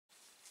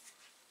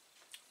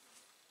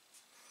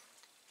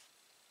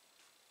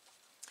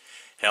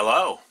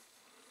Hello,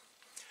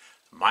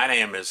 my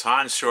name is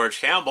Hans George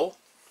Campbell.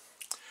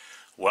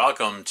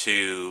 Welcome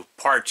to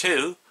part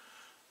 2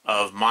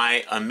 of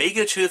my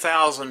Amiga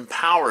 2000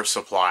 power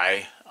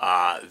supply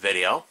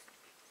video.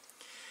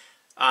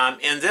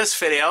 In this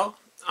video,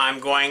 I'm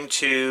going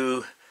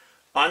to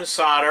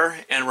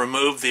unsolder and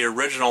remove the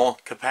original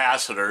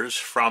capacitors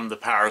from the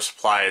power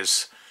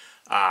supply's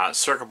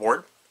circuit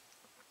board.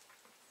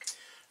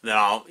 Then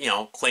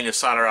I'll clean the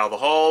solder out of the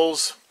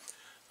holes,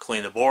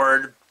 clean the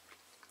board,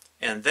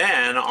 and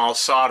then I'll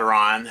solder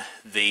on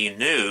the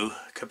new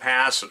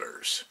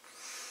capacitors.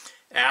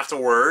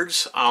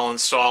 Afterwards, I'll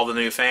install the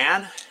new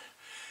fan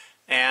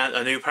and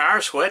a new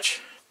power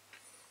switch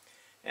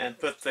and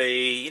put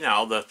the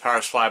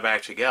power supply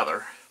back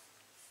together.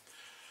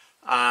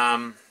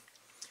 I've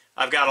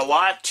got a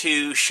lot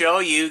to show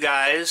you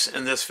guys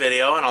in this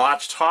video and a lot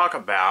to talk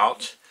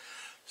about,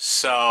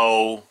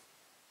 so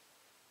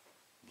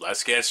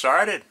let's get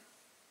started.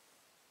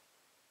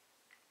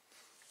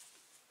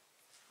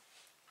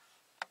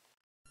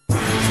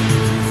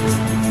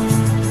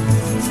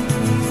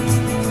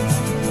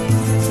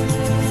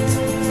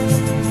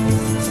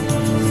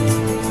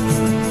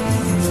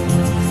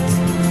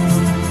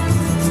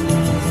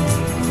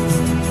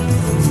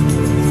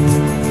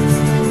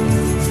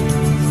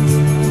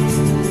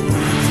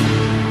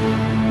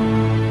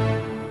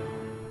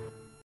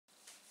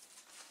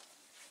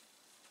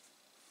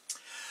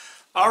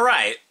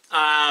 Alright,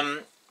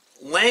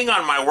 laying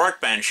on my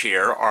workbench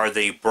here are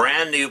the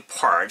brand new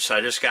parts.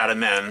 I just got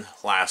them in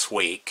last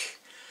week.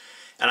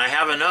 And I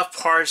have enough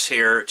parts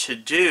here to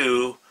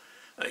do,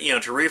 to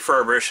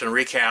refurbish and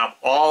recap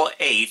all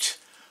 8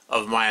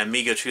 of my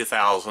Amiga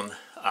 2000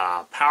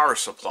 power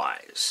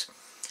supplies.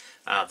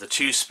 The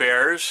 2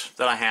 spares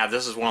that I have,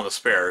 this is one of the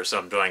spares that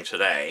I'm doing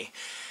today,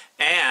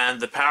 and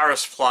the power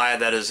supply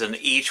that is in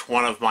each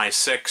one of my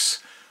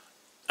 6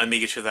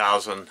 Amiga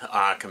 2000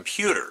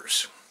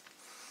 computers.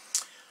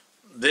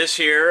 This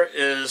here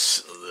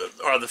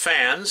are the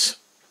fans.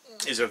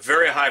 These are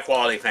very high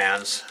quality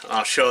fans.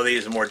 I'll show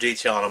these in more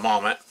detail in a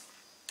moment.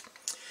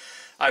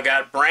 I've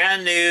got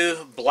brand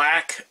new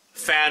black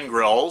fan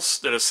grills.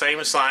 They're the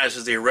same size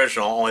as the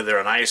original, only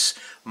they're a nice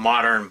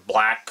modern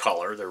black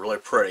color. They're really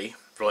pretty,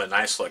 really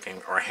nice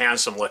looking, or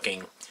handsome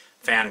looking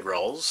fan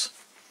grills.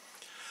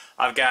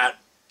 I've got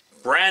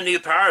brand new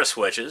power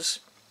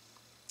switches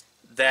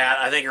that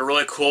I think are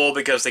really cool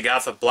because they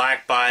got the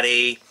black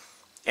body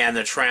and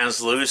the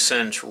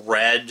translucent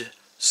red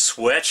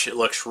switch. It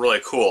looks really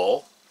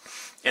cool.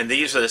 And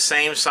these are the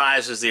same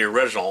size as the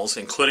originals,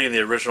 including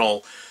the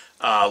original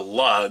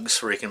lugs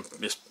where you can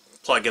just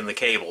plug in the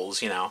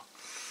cables, These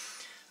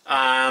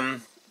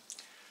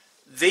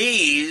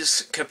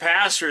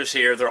capacitors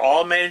here, they're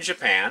all made in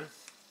Japan.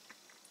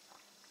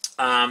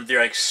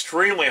 They're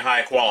extremely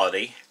high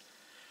quality.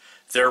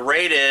 They're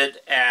rated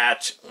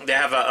at, they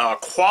have a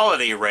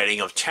quality rating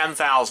of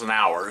 10,000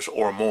 hours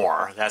or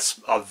more.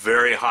 That's a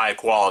very high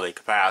quality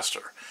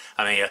capacitor.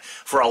 I mean,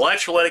 for an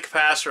electrolytic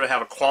capacitor to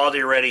have a quality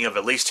rating of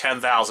at least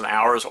 10,000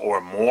 hours or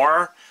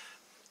more,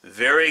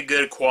 very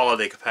good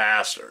quality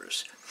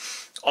capacitors.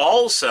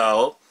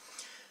 Also,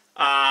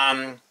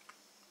 while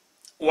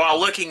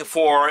looking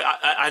for,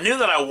 I knew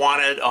that I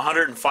wanted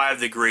 105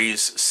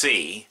 degrees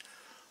C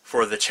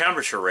for the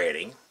temperature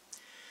rating.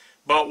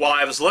 But while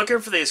I was looking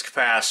for these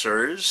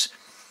capacitors,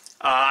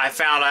 I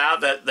found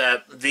out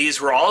that these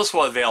were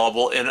also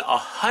available in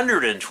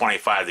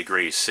 125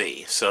 degrees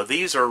C. So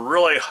these are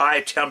really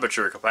high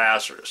temperature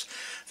capacitors.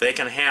 They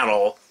can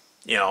handle,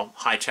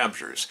 high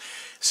temperatures.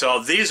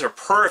 So these are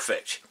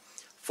perfect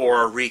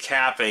for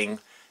recapping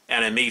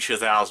an Amiga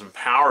 2000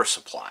 power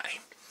supply.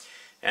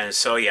 And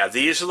so yeah,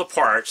 these are the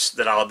parts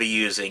that I'll be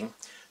using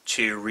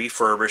to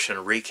refurbish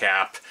and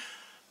recap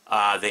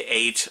the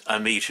 8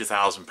 Amiga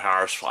 2000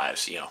 power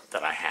supplies,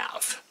 that I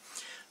have.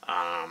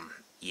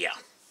 Yeah.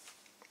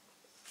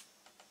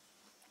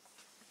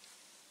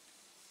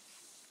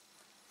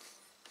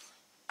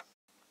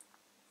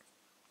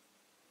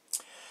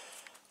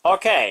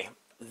 Okay,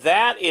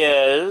 that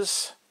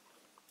is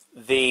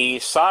the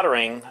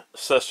soldering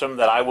system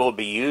that I will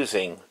be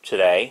using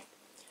today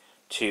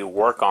to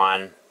work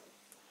on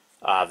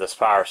this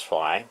power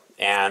supply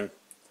and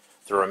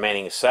the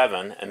remaining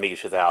 7 Amiga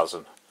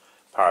 2000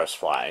 power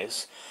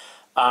supplies.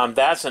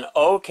 That's an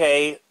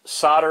OK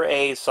solder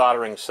aid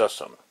soldering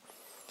system,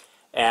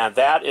 and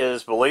that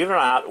is, believe it or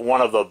not,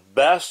 one of the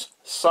best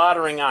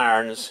soldering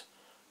irons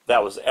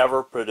that was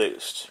ever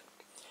produced.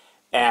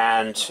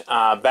 And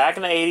back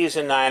in the 80s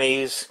and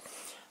 90s,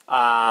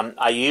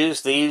 I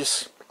used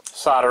these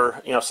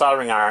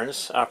soldering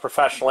irons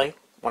professionally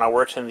when I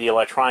worked in the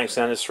electronics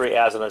industry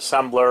as an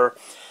assembler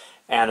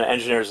and an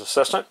engineer's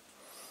assistant.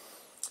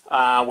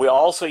 We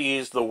also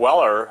used the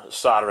Weller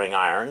soldering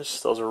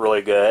irons. Those are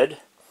really good.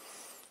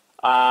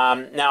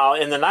 Now,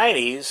 in the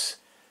 90s,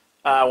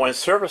 when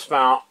surface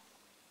mount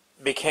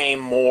became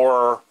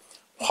more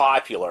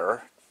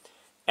popular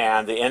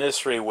and the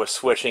industry was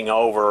switching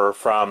over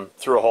from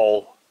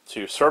through-hole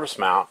to surface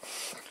mount,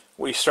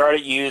 we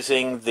started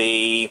using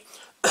the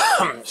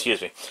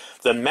excuse me,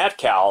 the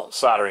Metcal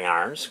soldering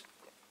irons.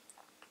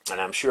 And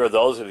I'm sure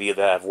those of you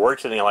that have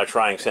worked in the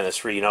electronics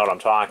industry, you know what I'm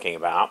talking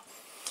about.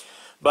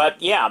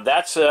 But yeah,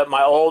 that's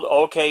my old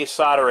OK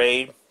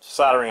Solder-Aid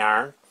soldering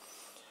iron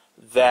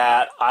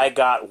that I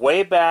got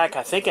way back,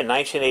 I think in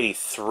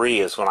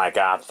 1983 is when I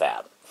got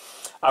that.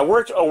 I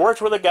worked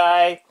with a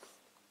guy,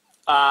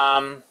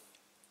 I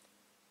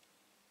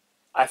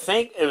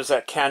think it was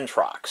at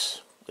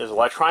Kentrox. There's an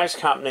electronics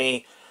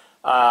company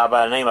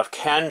by the name of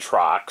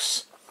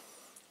Kentrox,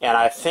 and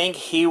I think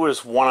he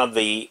was one of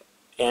the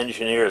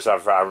engineers,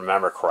 if I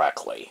remember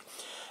correctly.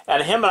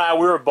 And him and I,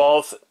 we were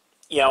both,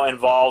 you know,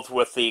 involved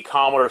with the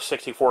Commodore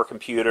 64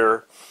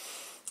 computer,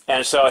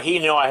 and so he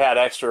knew I had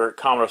extra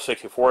Commodore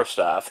 64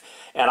 stuff,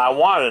 and I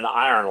wanted an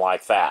iron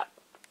like that,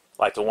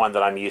 like the one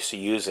that I'm used to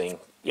using,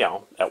 you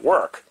know, at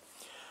work.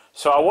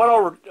 So I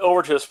went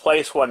over to his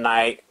place one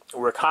night. We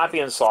were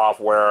copying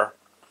software,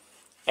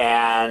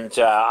 and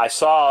I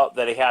saw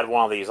that he had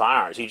one of these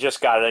irons. He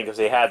just got it in because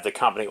they had the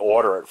company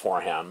order it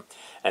for him,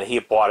 and he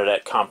bought it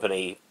at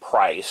company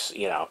price,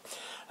 you know.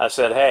 I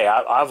said, hey,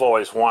 I've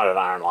always wanted an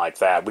iron like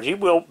that. Would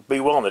you be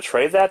willing to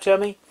trade that to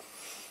me?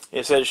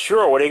 He said,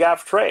 sure, what do you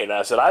got for trade? And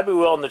I said, I'd be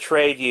willing to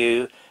trade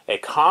you a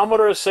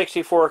Commodore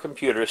 64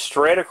 computer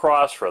straight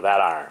across for that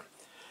iron.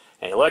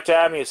 And he looked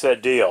at me and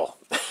said, deal.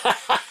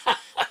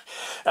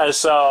 And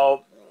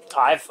so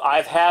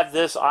I've had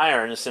this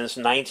iron since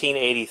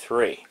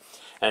 1983.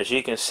 And as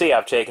you can see,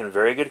 I've taken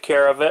very good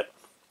care of it.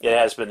 It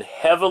has been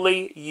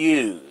heavily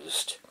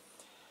used.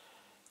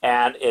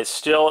 And it's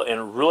still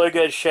in really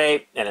good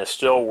shape, and it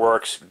still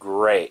works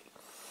great.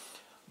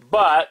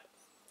 But,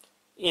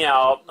 you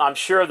know, I'm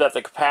sure that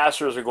the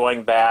capacitors are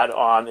going bad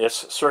on this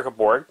circuit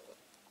board.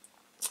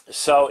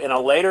 So in a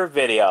later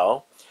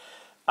video,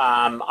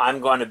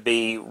 I'm going to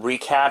be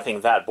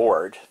recapping that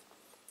board.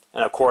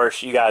 And of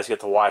course, you guys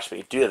get to watch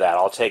me do that.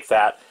 I'll take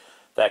that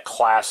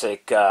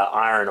classic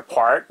iron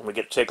apart, and we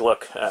get to take a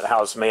look at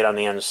how it's made on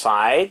the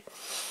inside.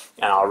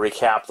 And I'll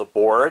recap the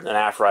board, and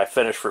after I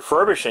finish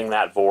refurbishing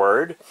that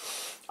board,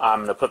 I'm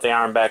going to put the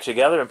iron back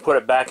together and put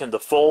it back into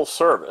full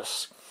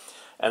service.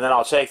 And then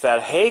I'll take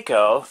that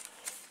Heiko,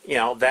 you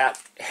know, that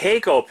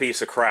Heiko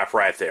piece of crap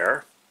right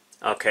there.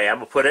 Okay, I'm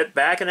going to put it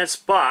back in its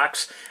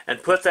box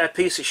and put that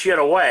piece of shit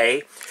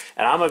away,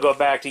 and I'm going to go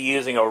back to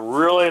using a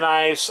really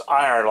nice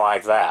iron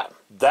like that.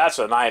 That's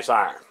a nice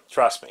iron,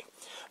 trust me.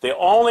 The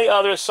only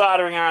other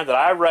soldering iron that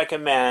I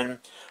recommend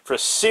for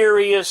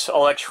serious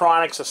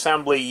electronics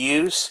assembly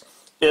use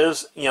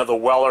is, you know, the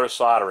Weller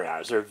soldering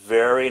irons. They're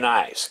very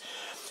nice.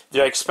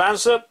 They're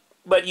expensive,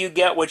 but you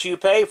get what you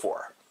pay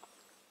for.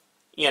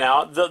 You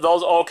know,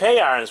 those OK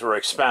irons were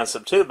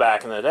expensive too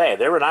back in the day.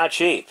 They were not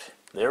cheap.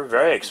 They were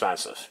very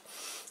expensive.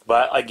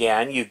 But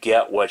again, you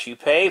get what you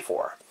pay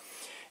for.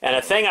 And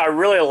the thing I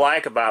really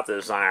like about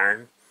this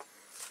iron,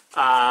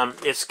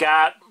 it's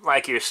got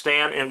like your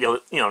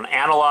an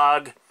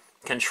analog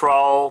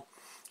control,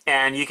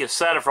 and you can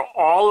set it for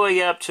all the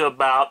way up to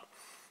about,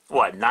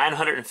 what,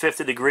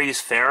 950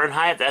 degrees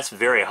Fahrenheit? That's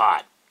very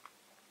hot.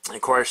 And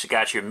of course, you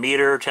got your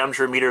meter,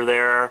 temperature meter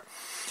there.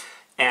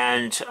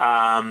 And,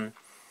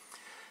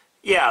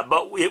 yeah,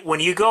 but when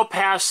you go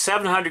past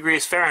 700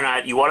 degrees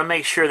Fahrenheit, you want to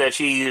make sure that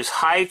you use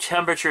high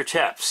temperature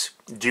tips.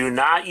 Do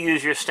not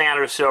use your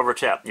standard silver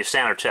tip, your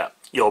standard tip.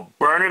 You'll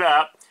burn it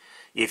up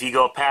if you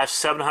go past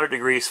 700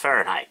 degrees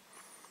Fahrenheit.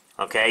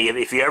 Okay,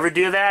 if you ever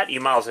do that, you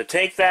might as well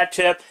take that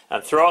tip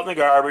and throw it in the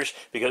garbage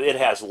because it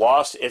has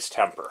lost its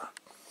temper.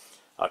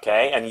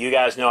 Okay, and you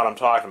guys know what I'm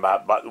talking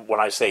about when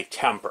I say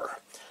temper.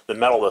 The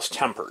metal is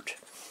tempered.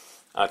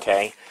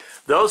 Okay,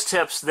 those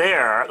tips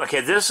there, okay,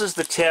 this is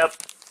the tip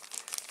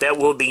that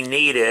will be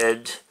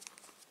needed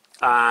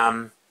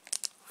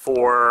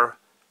for,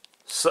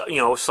 you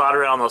know,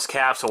 soldering on those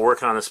caps and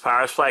working on this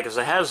power supply, because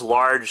it has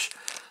large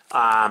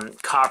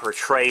copper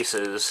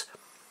traces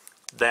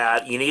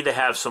that you need to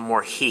have some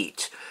more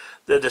heat.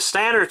 The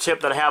standard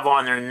tip that I have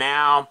on there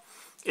now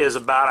is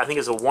about, I think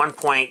it's a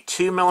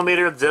 1.2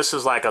 millimeter. This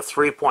is like a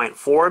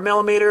 3.4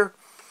 millimeter.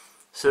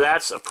 So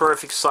that's a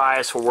perfect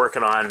size for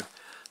working on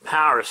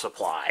power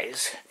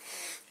supplies.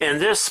 And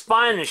this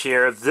sponge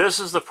here, this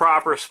is the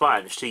proper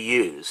sponge to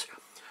use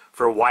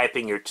for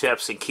wiping your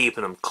tips and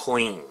keeping them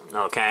clean,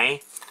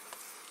 okay?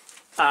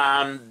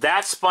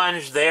 That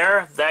sponge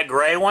there, that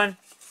gray one,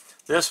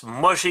 this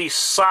mushy,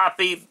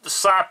 soppy,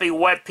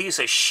 wet piece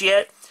of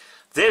shit,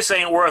 this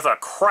ain't worth a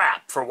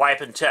crap for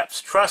wiping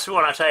tips. Trust me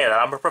when I tell you that.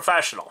 I'm a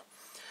professional.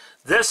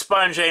 This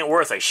sponge ain't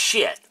worth a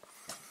shit.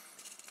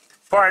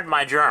 Pardon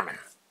my German.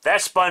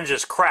 That sponge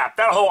is crap.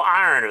 That whole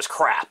iron is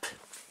crap.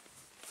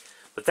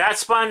 But that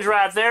sponge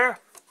right there,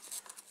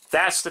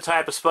 that's the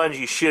type of sponge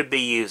you should be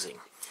using,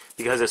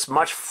 because it's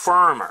much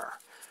firmer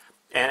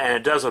and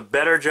it does a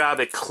better job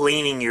at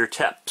cleaning your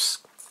tips.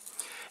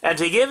 And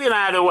to give you an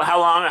idea of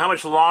how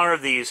much longer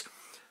these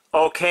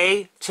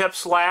OK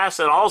tips last,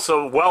 and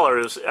also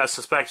Weller's, I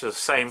suspect the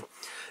same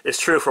is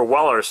true for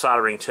Weller's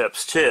soldering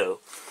tips too.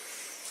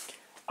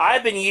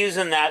 I've been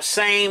using that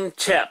same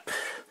tip,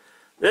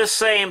 this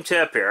same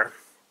tip here,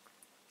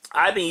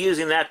 I've been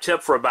using that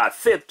tip for about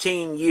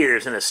 15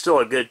 years, and it's still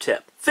a good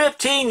tip.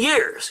 15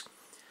 years!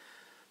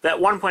 That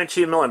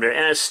 1.2 millimeter,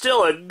 and it's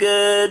still a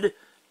good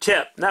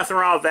tip. Nothing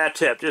wrong with that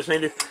tip. Just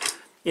need to,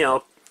 you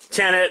know,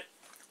 tin it,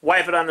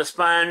 wipe it on the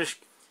sponge.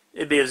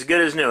 It'd be as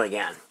good as new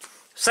again.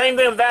 Same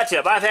thing with that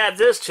tip. I've had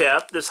this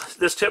tip,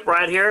 this tip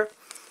right here,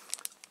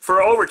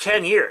 for over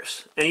 10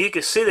 years. And you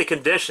can see the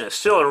condition. It's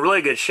still in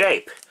really good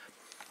shape.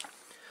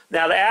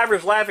 Now, the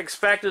average life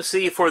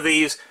expectancy for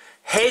these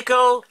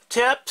Heiko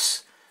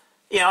tips,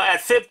 you know,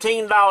 at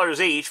 $15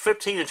 each,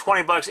 15 to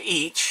 20 bucks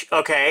each,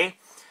 okay,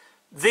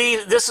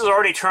 this is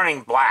already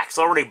turning black. It's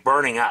already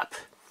burning up.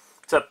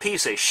 It's a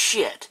piece of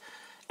shit.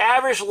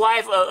 Average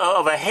life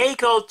of a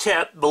Heiko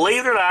tip,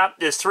 believe it or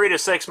not, is 3 to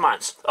 6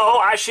 months. Oh,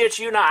 I shit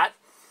you not.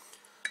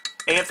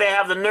 And if they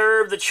have the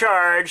nerve to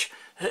charge,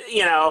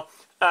 you know,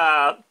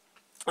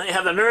 they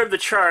have the nerve to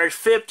charge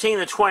 $15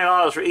 to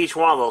 $20 for each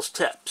one of those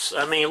tips.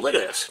 I mean, look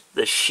at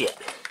this shit.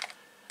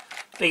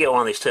 Let me get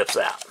one of these tips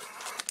out.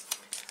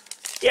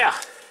 Yeah,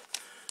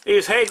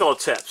 these Heiko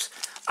tips.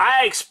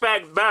 I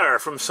expect better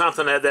from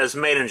something that's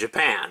made in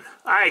Japan.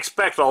 I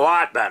expect a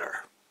lot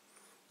better.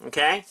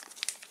 Okay?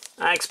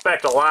 I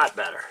expect a lot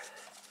better.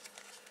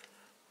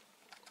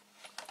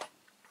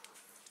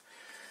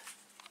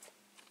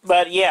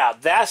 But yeah,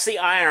 that's the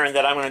iron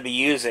that I'm going to be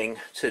using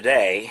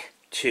today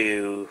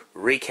to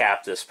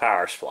recap this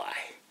power supply.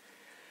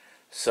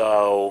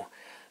 So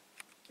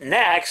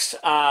next,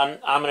 I'm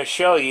going to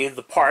show you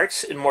the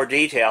parts in more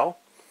detail,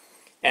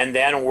 and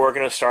then we're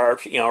going to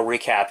start, you know,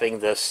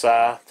 recapping this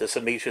this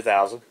Amiga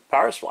 2000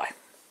 power supply.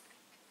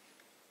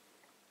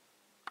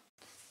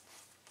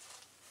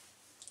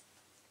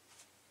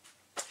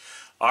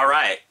 All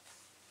right.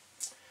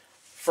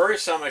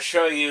 First, I'm going to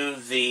show you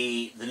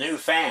the new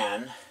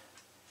fan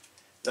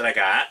that I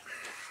got.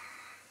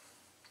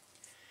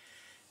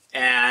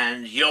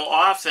 And you'll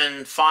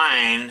often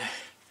find,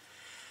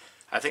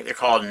 I think they're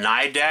called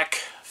Nidec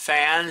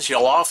fans.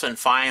 You'll often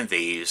find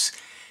these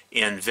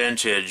in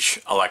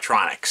vintage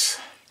electronics.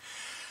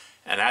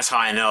 And that's how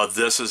I know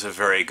this is a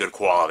very good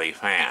quality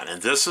fan.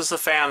 And this is the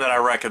fan that I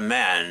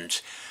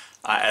recommend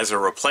as a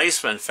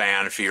replacement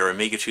fan for your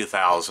Amiga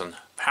 2000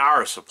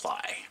 power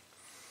supply.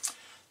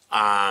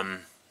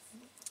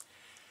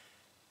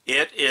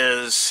 It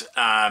is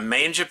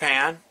made in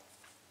Japan.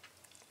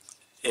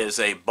 It is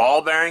a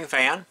ball bearing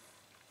fan.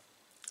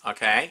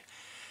 Okay,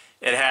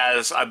 it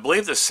has, I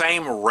believe, the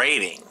same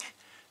rating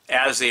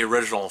as the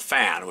original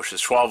fan, which is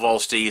 12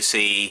 volts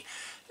DC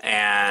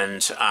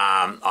and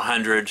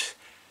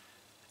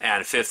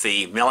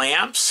 150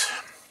 milliamps.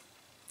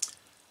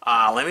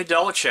 Let me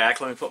double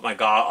check. Let me put my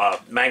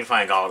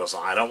magnifying goggles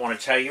on. I don't want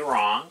to tell you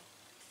wrong.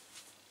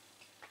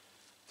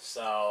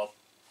 So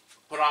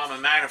put on my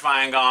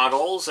magnifying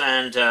goggles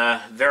and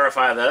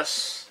verify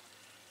this.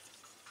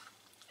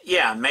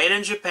 Yeah, made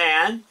in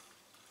Japan.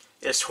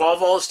 It's 12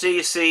 volts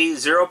DC,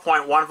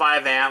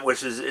 0.15 amp,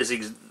 which is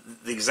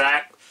the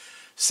exact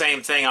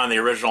same thing on the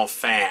original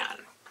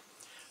fan.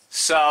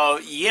 So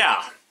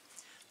yeah,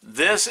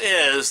 this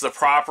is the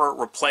proper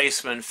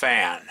replacement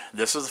fan.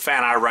 This is the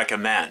fan I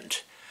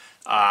recommend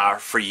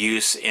for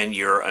use in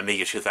your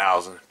Amiga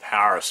 2000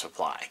 power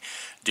supply.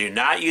 Do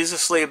not use a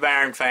sleeve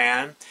bearing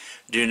fan.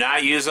 Do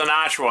not use an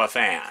Nitro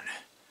fan.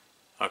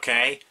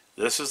 Okay?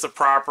 This is the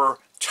proper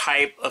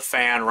type of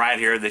fan right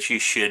here that you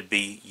should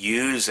be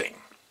using.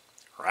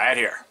 Right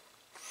here.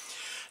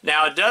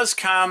 Now it does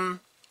come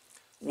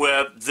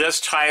with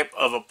this type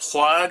of a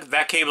plug.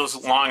 That cable is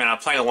long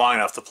enough, plenty long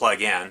enough to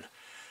plug in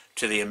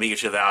to the Amiga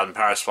 2000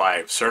 power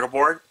supply circuit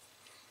board.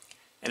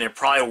 And it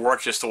probably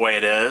works just the way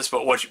it is.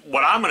 But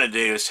what I'm going to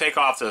do is take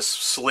off this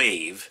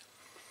sleeve,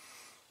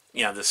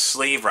 you know, this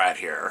sleeve right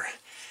here,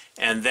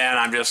 and then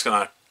I'm just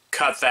going to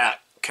cut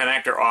that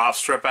connector off,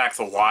 strip back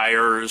the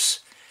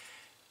wires,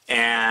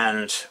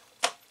 and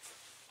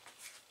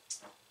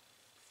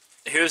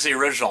here's the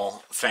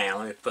original fan.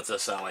 Let me put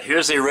this that way.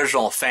 Here's the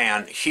original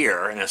fan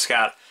here, and it's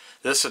got,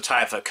 this is the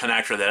type of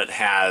connector that it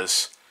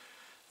has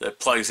that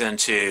plugs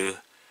into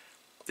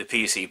the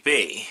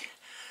PCB.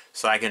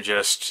 So I can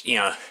just, you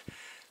know,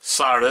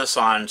 solder this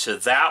onto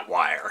that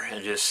wire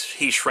and just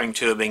heat shrink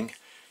tubing,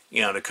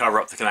 you know, to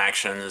cover up the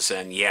connections,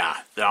 and yeah,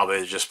 then I'll be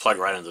able to just plug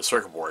right into the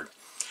circuit board.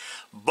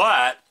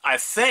 But I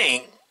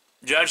think,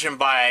 judging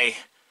by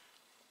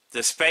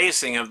the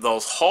spacing of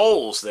those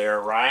holes there,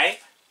 right,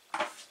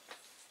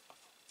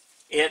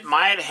 it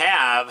might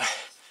have,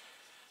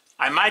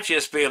 I might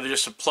just be able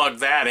just to plug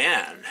that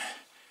in,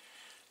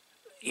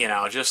 you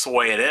know, just the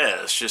way it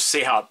is. Just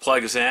see how it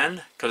plugs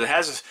in, because it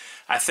has,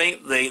 I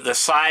think the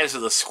size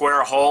of the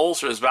square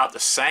holes is about the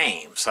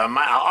same. So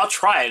I'll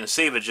try it and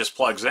see if it just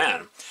plugs in.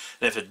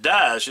 And if it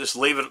does, just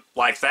leave it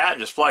like that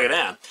and just plug it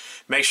in.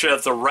 Make sure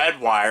that the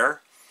red wire,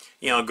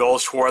 you know,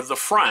 goes toward the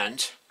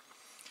front.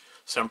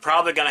 So I'm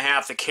probably going to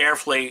have to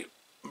carefully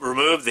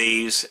remove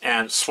these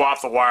and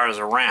swap the wires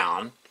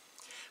around.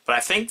 But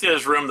I think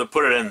there's room to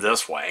put it in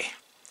this way.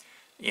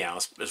 You know,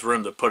 there's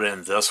room to put it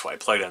in this way,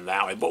 plug it in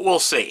that way, but we'll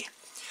see.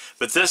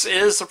 But this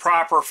is the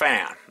proper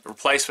fan,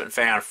 replacement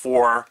fan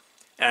for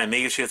an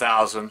Amiga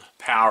 2000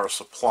 power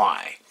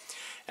supply.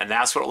 And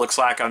that's what it looks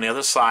like on the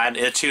other side.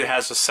 It too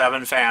has the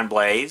 7 fan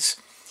blades,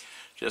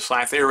 just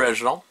like the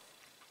original.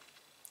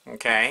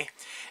 Okay,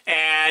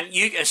 and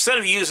you, instead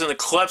of using the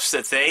clips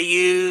that they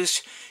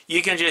used,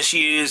 you can just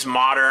use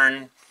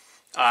modern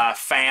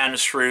fan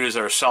screws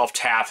that are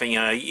self-tapping.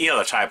 You know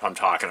the type I'm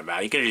talking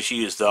about. You can just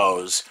use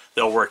those;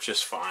 they'll work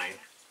just fine.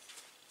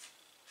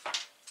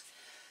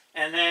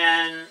 And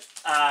then,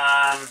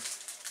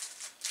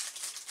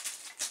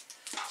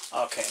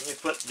 okay, let me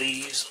put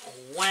these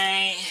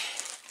away.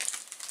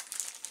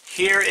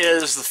 Here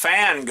is the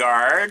fan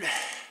guard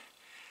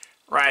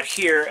right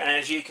here, and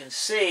as you can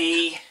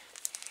see,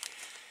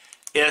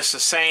 it's the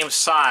same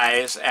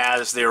size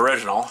as the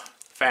original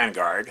fan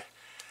guard.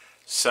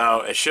 So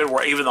it should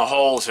work. Even the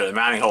holes here, the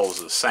mounting holes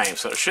are the same,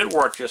 so it should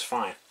work just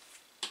fine.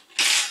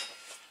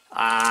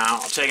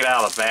 I'll take it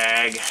out of the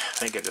bag. I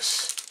think it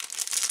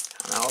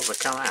just, I don't know, it'll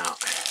come out.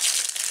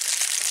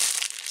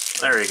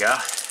 There you go.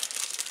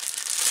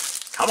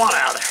 Come on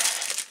out there.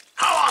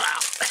 Come on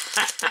out.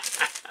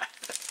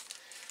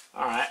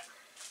 Alright.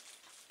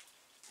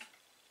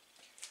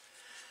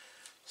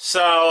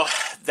 So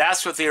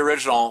that's what the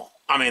original,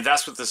 I mean,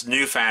 that's what this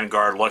new fan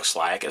guard looks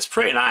like. It's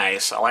pretty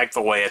nice. I like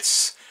the way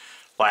it's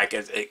like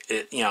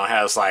it you know,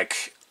 has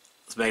like,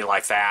 it's made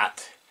like that.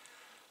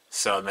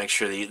 So make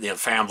sure the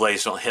fan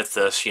blades don't hit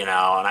this, you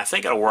know, and I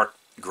think it'll work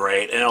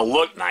great, and it'll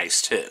look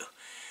nice too.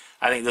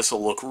 I think this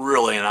will look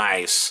really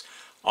nice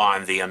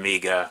on the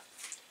Amiga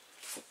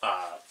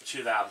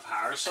 2000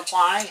 power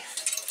supply,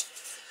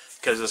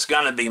 because it's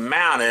going to be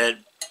mounted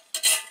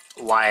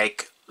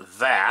like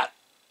that.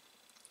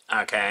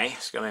 Okay,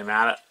 it's going to be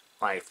mounted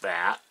like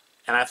that,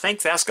 and I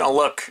think that's going to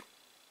look,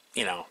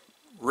 you know,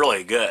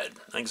 really good.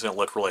 I think it's going to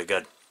look really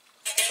good.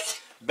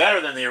 Better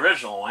than the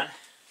original one.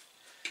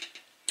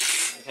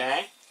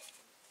 Okay.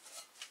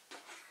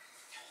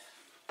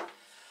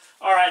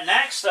 Alright,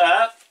 next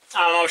up,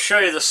 I'm going to show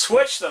you the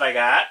switch that I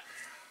got.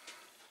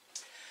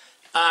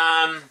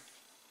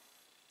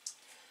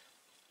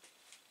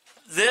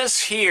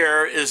 This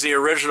here is the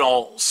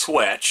original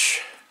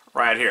switch,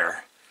 right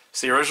here.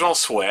 It's the original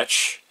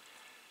switch.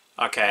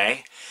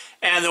 Okay.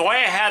 And the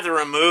way I had to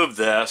remove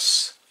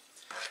this,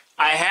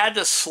 I had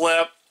to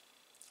slip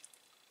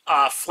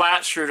a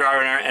flat screwdriver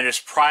in there and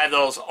just pry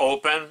those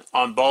open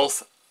on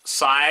both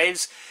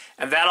sides,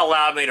 and that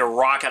allowed me to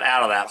rock it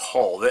out of that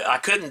hole. I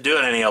couldn't do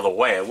it any other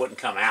way. It wouldn't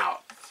come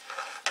out.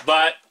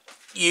 But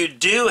you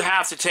do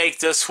have to take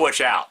this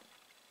switch out,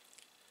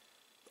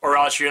 or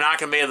else you're not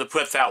going to be able to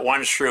put that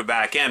one screw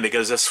back in,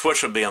 because this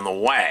switch will be in the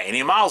way. And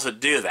you might as well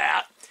do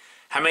that.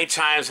 How many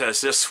times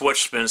has this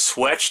switch been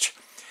switched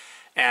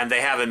and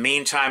they have a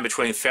mean time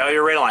between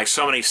failure rate, like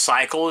so many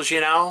cycles, you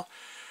know?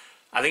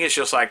 I think it's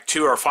just like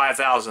 2,000 or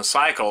 5,000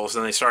 cycles,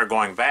 and they start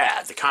going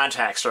bad. The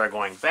contacts start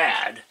going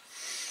bad.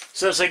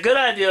 So it's a good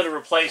idea to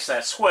replace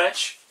that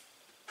switch.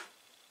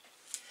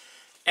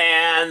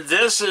 And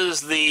this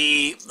is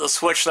the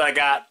switch that I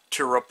got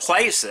to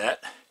replace it.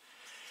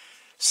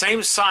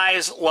 Same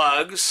size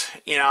lugs,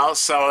 you know,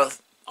 so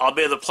I'll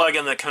be able to plug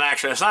in the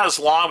connection. It's not as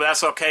long, but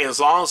that's okay, as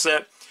long as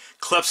it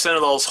clips into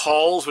those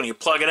holes when you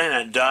plug it in,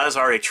 and it does.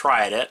 I already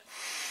tried it.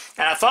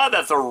 And I thought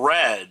that the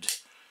red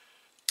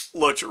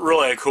looked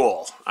really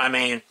cool. I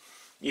mean,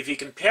 if you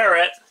compare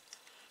it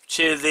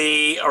to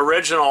the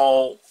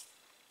original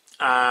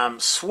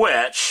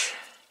switch,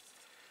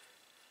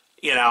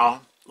 you know,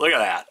 look at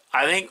that.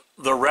 I think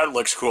the red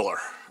looks cooler.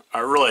 I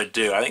really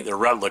do. I think the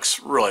red looks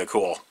really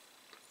cool.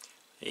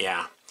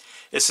 Yeah.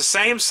 It's the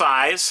same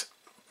size,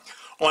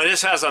 only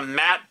this has a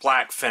matte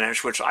black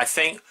finish, which I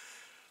think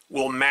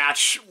will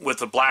match with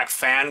the black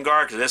fan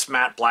guard, because this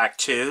matte black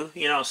too,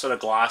 you know, instead of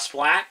gloss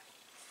black.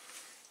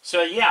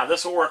 So yeah,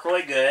 this will work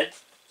really good.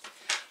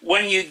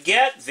 When you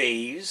get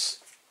these,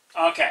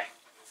 okay,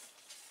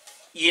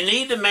 you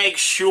need to make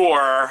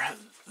sure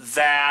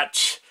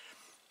that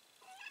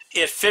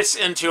it fits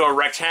into a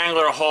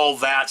rectangular hole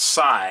that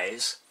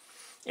size.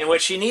 And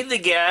what you need to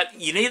get,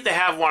 you need to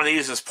have one of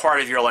these as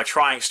part of your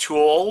electronics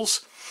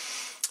tools.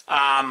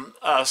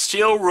 A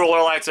steel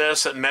ruler like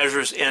this that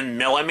measures in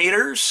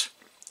millimeters.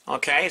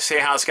 Okay, see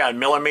how it's got a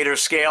millimeter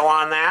scale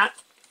on that?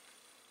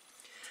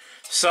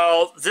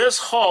 So this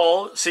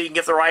hole, so you can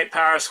get the right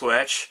power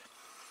switch,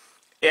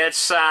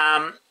 it's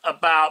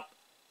about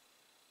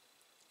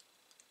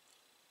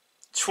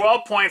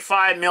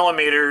 12.5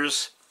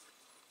 millimeters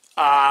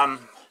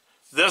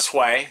this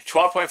way,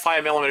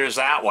 12.5 millimeters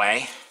that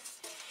way,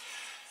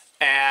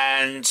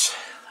 and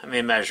let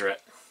me measure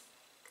it.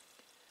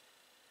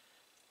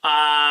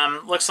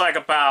 Looks like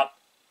about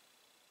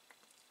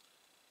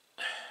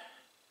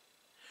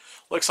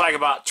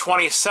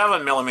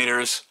 27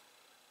 millimeters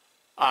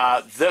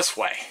this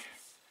way.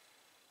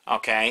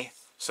 Okay,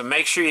 so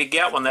make sure you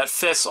get one that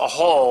fits a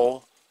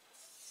hole,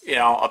 you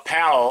know, a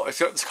panel,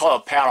 it's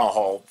called a panel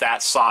hole,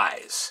 that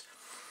size.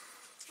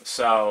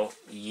 So,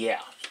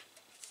 yeah.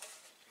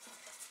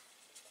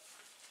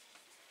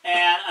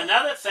 And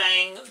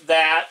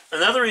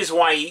another reason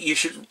why you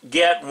should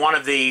get one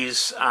of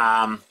these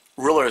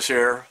rulers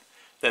here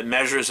that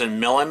measures in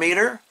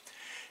millimeter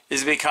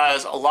is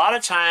because a lot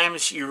of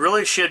times you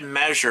really should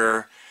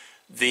measure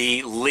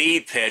the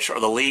lead pitch or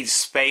the lead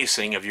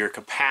spacing of your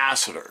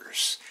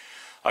capacitors.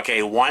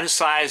 Okay, one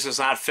size does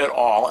not fit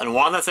all, and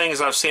one of the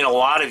things I've seen a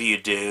lot of you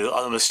do,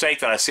 a mistake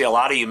that I see a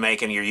lot of you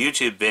make in your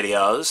YouTube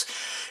videos,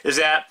 is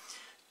that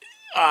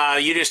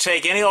you just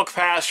take any old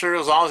capacitor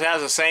as long as it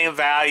has the same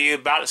value,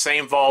 about the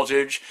same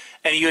voltage,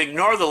 and you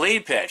ignore the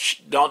lead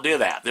pitch. Don't do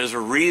that. There's a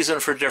reason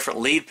for different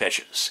lead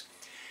pitches.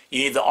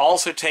 You need to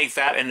also take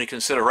that into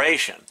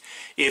consideration.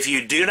 If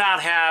you do not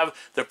have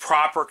the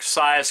proper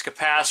size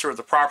capacitor with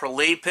the proper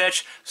lead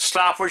pitch,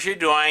 stop what you're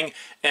doing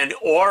and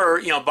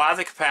order, buy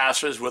the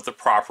capacitors with the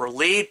proper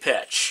lead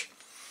pitch.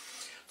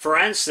 For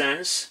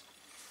instance,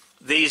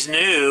 these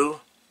new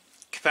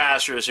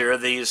capacitors here,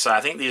 these, I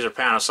think these are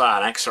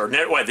Panasonics, or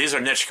wait, these are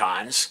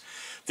Nichicons.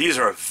 These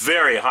are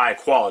very high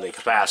quality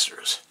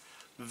capacitors.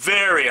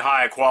 Very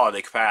high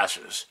quality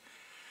capacitors.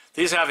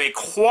 These have a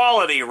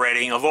quality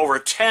rating of over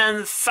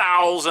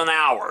 10,000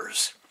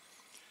 hours.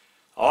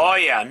 Oh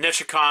yeah,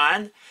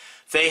 Nichicon.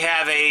 They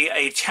have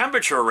a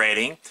temperature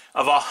rating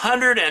of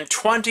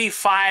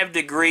 125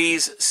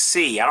 degrees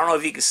C. I don't know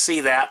if you can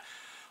see that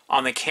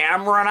on the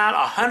camera or not.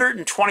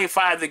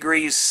 125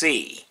 degrees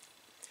C.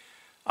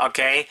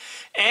 Okay,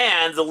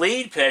 and the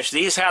lead pitch,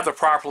 these have the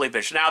proper lead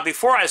pitch. Now,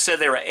 before I said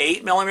they were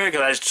 8 millimeter,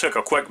 because I just took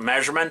a quick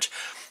measurement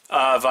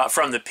of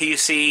from the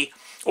PC,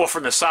 or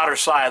from the solder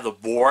side of the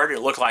board,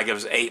 it looked like it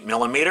was 8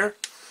 millimeter.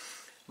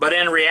 But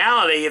in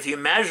reality, if you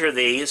measure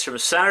these from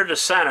center to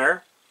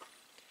center,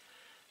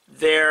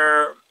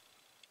 they're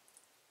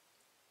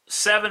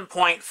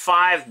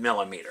 7.5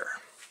 millimeter.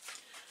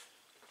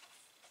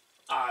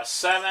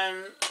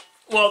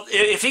 Well,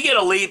 if you get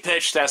a lead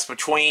pitch that's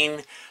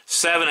between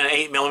 7 and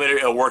 8 millimeter,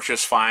 it'll work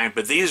just fine.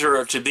 But these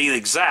are, to be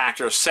exact,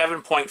 are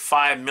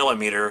 7.5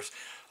 millimeters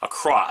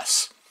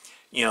across,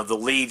 the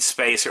lead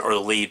space or the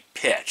lead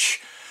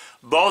pitch.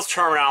 Both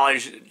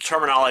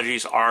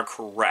terminologies are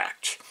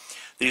correct.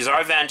 These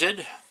are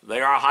vented. They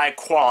are high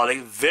quality,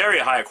 very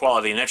high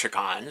quality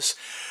Nichicons,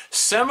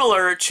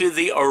 similar to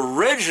the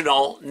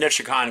original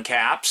Nichicon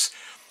caps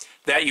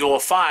that you will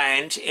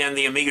find in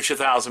the Amiga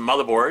 2000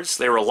 motherboards.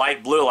 They were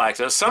light blue like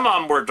this. Some of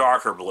them were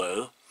darker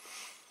blue.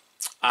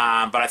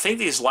 But I think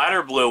these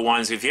lighter blue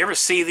ones, if you ever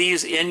see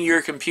these in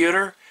your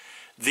computer,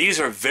 these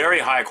are very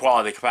high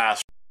quality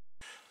capacitors.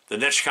 The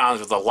Nichicons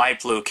with a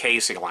light blue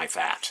casing like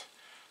that.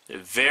 They're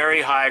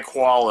very high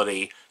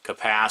quality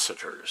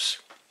capacitors.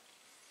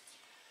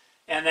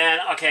 And then,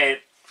 okay,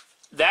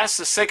 that's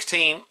the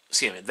 16,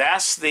 excuse me,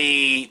 that's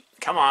the,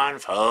 come on,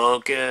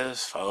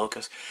 focus.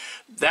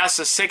 That's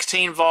the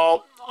 16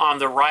 volt on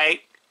the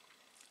right,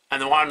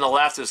 and the one on the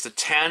left is the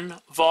 10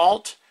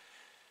 volt.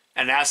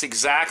 And that's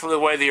exactly the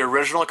way the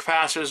original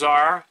capacitors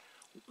are.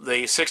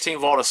 The 16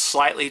 volt is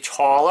slightly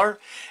taller,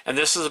 and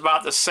this is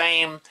about the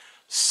same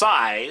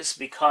size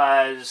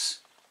because,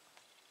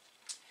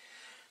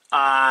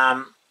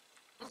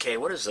 okay,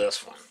 what is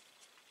this one?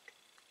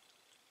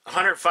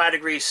 105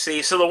 degrees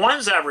C. So the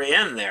ones that were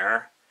in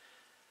there,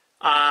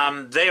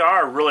 they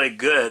are really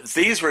good.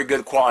 These were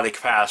good quality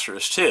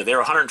capacitors too. They were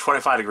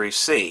 125 degrees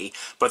C,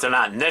 but they're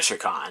not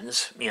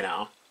Nichicons,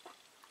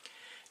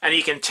 And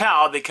you can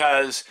tell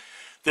because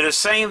they're the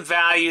same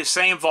value,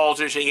 same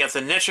voltage, and yet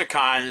the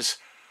Nichicons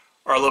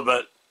are a little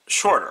bit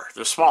shorter.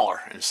 They're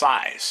smaller in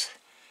size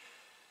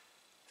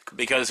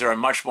because they're a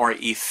much more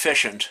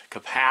efficient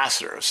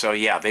capacitor. So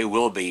yeah, they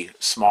will be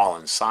small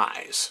in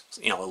size,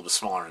 a little bit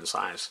smaller in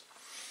size.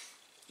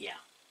 Yeah.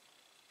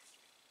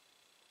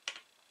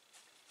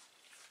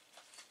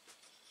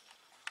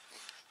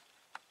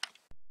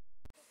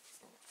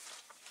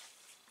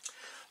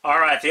 All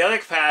right, the other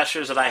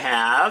capacitors that I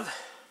have,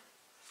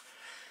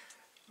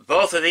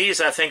 both of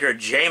these I think are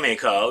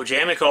Jamico.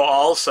 Jamico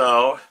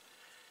also,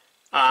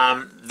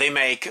 they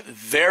make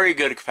very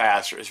good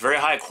capacitors, very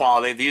high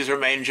quality. These are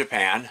made in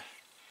Japan.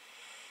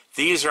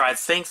 These are, I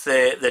think,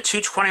 the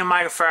 220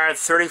 microfarad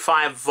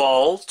 35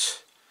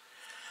 volt.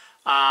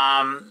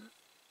 I'm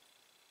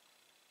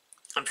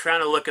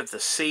trying to look at the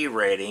C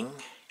rating.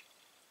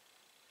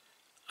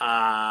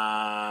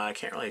 I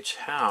can't really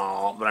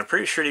tell, but I'm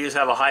pretty sure these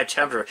have a high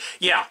temperature.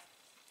 Yeah.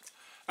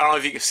 I don't know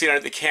if you can see it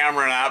at the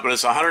camera or not, but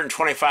it's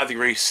 125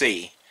 degrees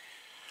C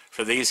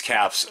for these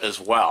caps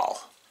as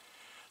well.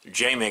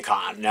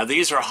 Jamicon. Now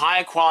these are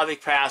high quality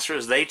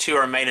capacitors. They too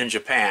are made in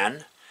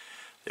Japan.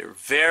 They're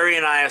very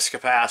nice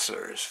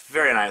capacitors.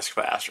 Very nice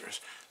capacitors.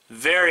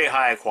 Very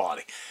high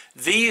quality.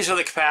 These are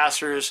the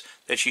capacitors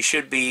that you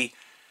should be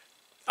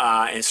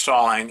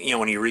installing,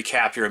 when you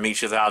recap your Amiga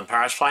 2000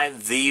 power supply.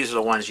 These are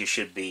the ones you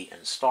should be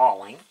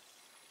installing.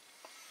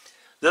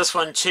 This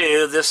one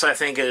too, this I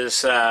think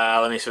is,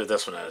 let me see what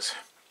this one is.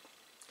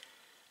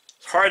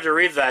 It's hard to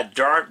read that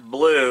dark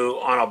blue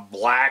on a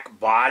black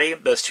body.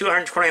 This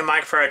 220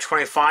 microfarad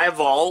 25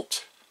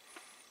 volt,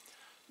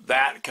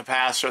 that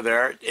capacitor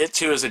there, it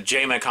too is a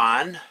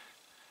Jamicon,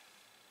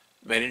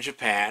 made in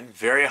Japan.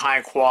 Very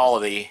high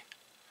quality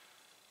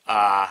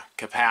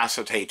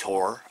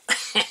capacitor.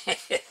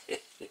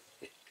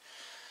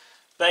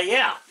 But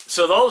yeah,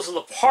 so those are the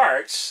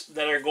parts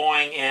that are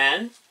going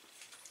in.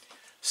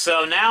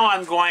 So now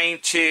I'm going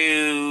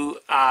to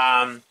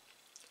unplug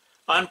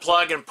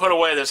and put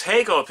away this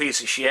Heiko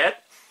piece of shit.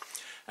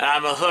 And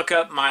I'm going to hook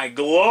up my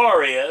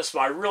glorious,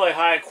 my really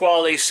high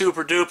quality,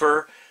 super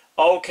duper,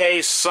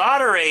 OK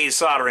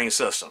soldering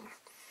system.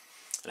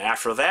 And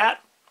after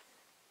that,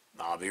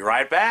 I'll be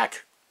right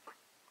back.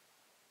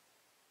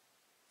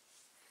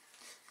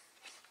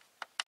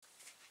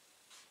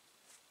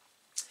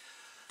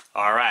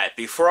 Alright,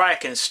 before I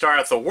can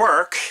start the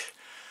work,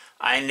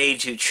 I need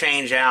to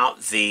change out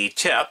the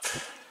tip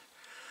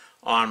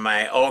on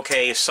my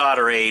OK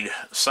soldering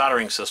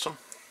system.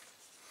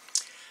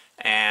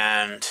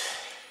 And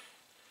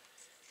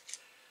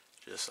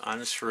just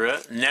unscrew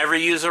it. Never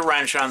use a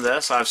wrench on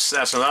this.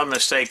 That's another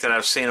mistake that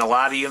I've seen a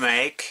lot of you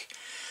make.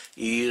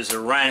 You use a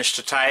wrench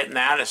to tighten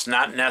that. It's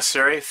not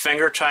necessary.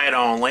 Finger tight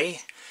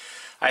only.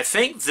 I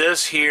think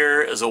this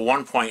here is a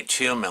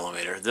 1.2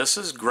 millimeter. This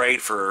is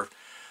great for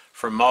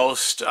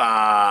most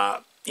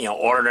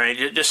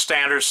ordinary, just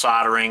standard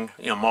soldering,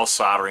 most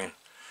soldering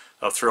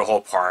of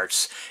through-hole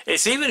parts.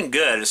 It's even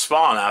good, it's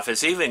small enough,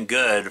 it's even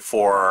good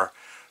for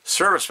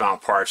surface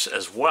mount parts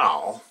as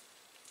well.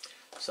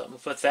 So I'm going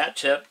to put that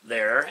tip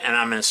there, and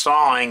I'm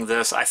installing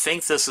this. I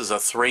think this is a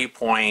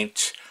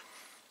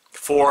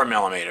 3.4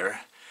 millimeter.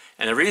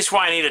 And the reason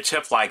why I need a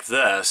tip like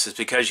this is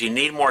because you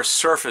need more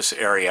surface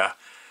area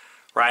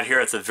right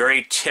here at the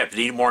very tip.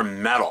 You need more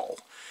metal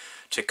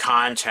to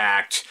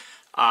contact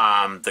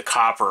the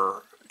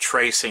copper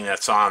tracing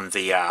that's on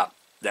the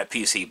that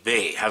PCB.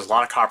 It has a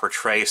lot of copper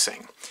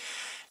tracing.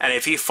 And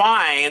if you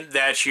find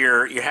that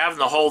you're having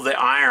to hold the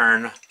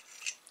iron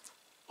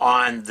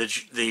on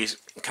the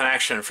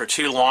connection for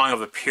too long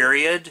of a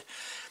period,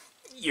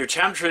 your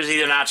temperature is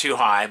either not too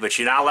high, but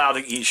you're not allowed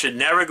to, you should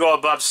never go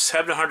above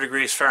 700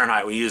 degrees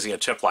Fahrenheit when using a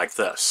tip like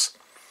this.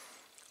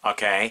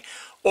 Okay?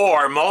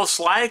 Or most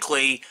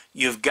likely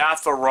you've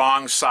got the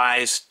wrong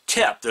size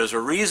tip. There's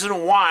a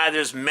reason why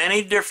there's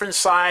many different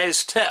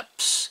size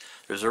tips.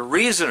 There's a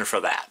reason for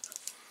that.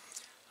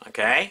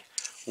 Okay?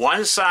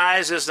 One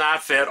size does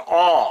not fit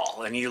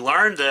all. And you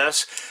learned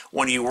this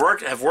when you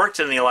have worked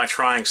in the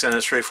electronics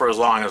industry for as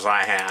long as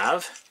I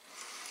have.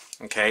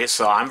 Okay,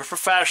 so I'm a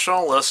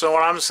professional. Listen to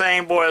what I'm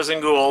saying, boys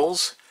and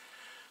ghouls.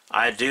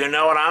 I do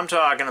know what I'm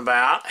talking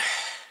about.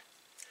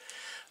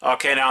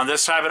 Okay, now on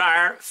this type of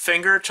iron,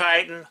 finger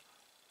tighten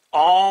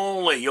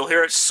only. You'll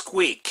hear it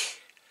squeak.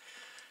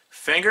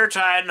 Finger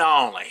tighten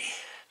only.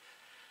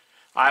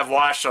 I've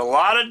watched a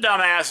lot of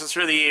dumbasses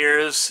through the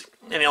years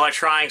in the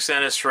electronics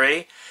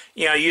industry,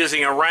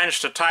 using a wrench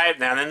to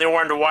tighten them, and then they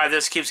wonder why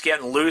this keeps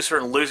getting looser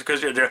and looser,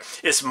 because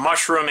it's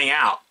mushrooming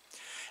out,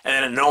 and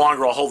then it no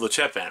longer will hold the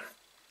tip in.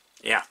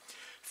 Yeah.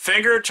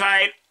 Finger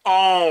tight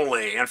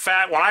only. In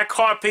fact, when I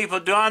caught people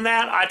doing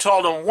that, I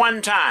told them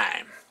one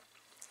time,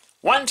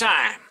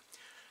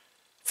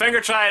 finger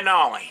tight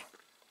only.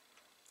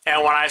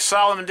 And when I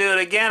saw them do it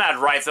again, I'd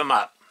write them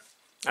up.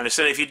 And I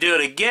said, if you do it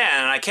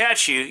again and I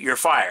catch you, you're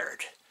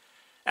fired.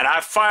 And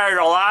I've fired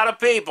a lot of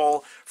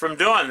people from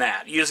doing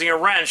that, using a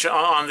wrench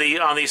on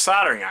these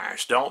soldering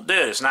irons. Don't do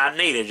it. It's not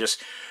needed.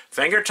 Just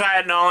finger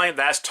tighten only.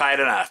 That's tight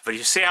enough. But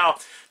you see how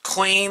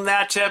clean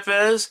that tip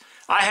is?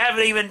 I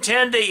haven't even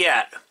tinned it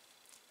yet.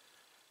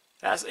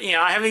 I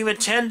haven't even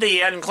tinned it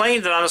yet and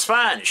cleaned it on a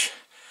sponge.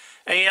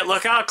 And yet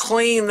look how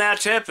clean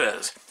that tip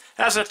is.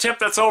 That's a tip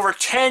that's over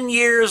 10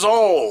 years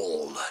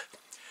old.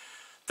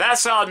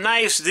 That's how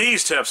nice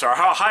these tips are,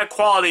 how high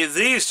quality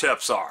these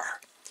tips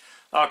are.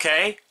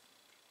 Okay?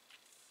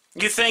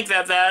 You think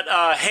that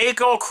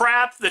Heiko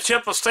crap, the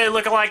tip will stay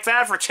looking like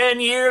that for 10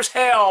 years?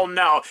 Hell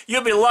no.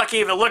 You'll be lucky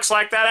if it looks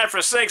like that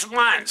after 6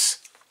 months.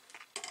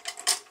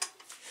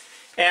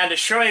 And to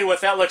show you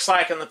what that looks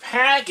like in the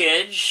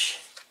package,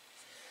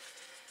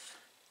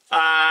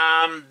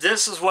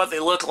 this is what they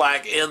look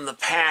like in the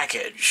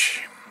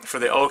package for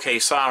the OK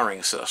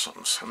soldering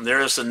systems. And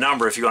there's the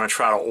number if you want to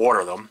try to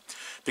order them.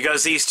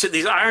 Because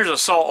these irons are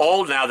so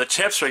old now, the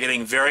tips are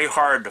getting very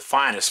hard to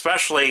find,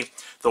 especially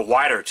the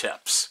wider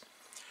tips.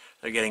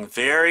 They're getting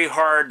very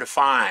hard to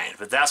find.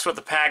 But that's what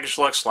the package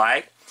looks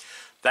like.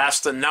 That's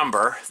the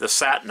number, the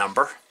SAT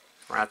number,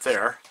 right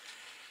there.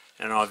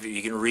 I don't know if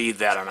you can read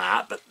that or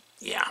not, but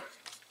yeah.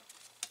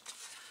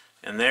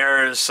 And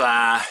there's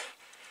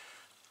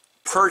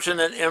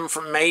pertinent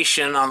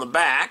information on the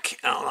back.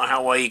 I don't know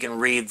how well you can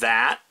read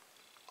that.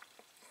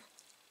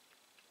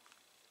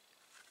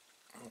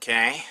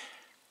 Okay.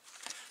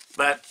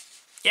 But,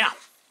 yeah.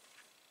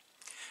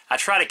 I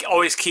try to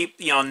always keep,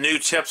 new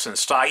tips in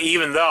stock,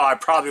 even though I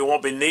probably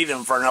won't be needing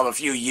them for another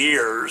few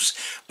years.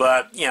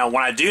 But, when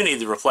I do need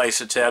to replace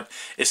a tip,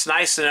 it's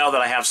nice to know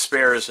that I have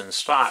spares in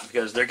stock,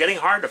 because they're getting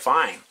hard to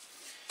find.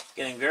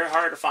 Getting very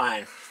hard to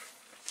find.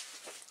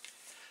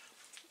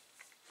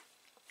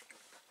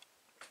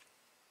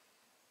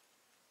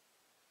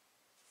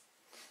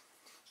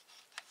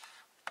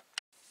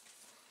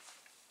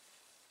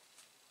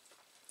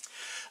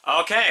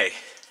 Okay.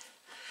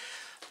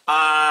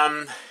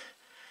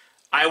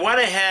 I went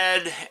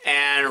ahead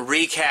and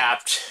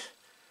recapped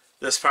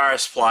this power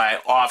supply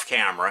off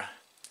camera.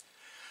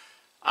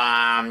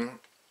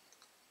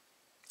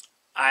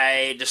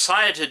 I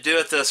decided to do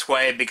it this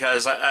way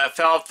because I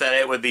felt that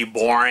it would be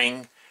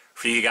boring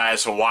for you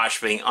guys to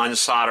watch me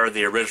unsolder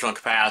the original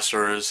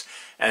capacitors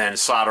and then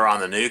solder on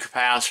the new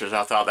capacitors.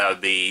 I thought that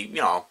would be, you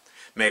know,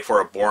 make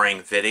for a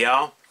boring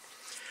video.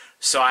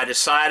 So I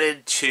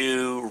decided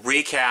to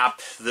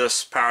recap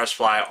this power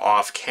supply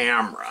off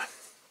camera.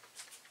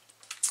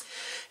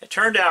 It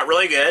turned out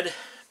really good.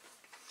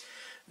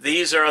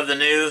 These are the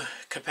new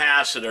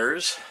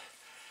capacitors.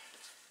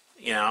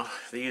 You know,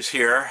 these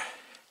here.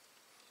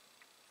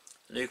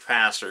 New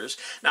capacitors.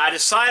 Now I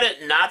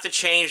decided not to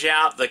change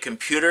out the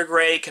computer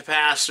grade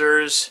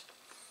capacitors,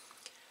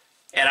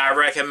 and I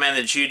recommend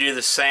that you do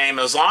the same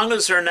as long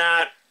as they're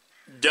not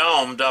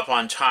domed up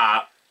on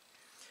top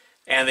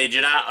and they do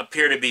not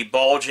appear to be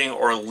bulging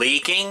or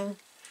leaking.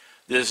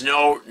 There's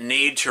no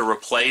need to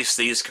replace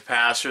these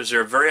capacitors.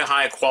 They're very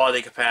high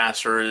quality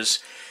capacitors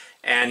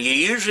and you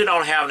usually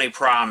don't have any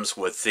problems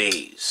with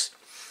these.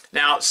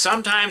 Now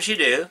sometimes you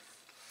do.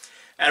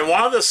 And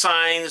one of the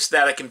signs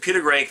that a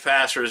computer-grade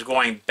capacitor is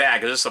going bad,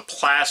 because it's a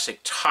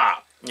plastic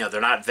top, you know, they're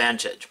not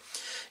vented,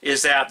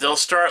 is that they'll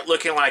start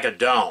looking like a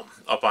dome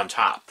up on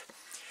top.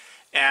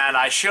 And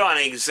I show an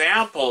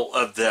example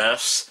of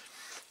this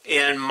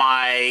in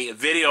my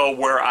video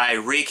where I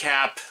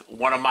recap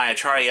one of my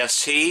Atari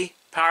ST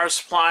power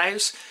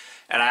supplies,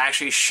 and I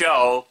actually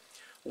show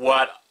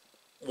what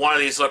one of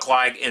these look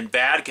like in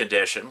bad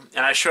condition.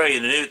 And I show you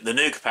the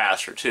new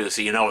capacitor too,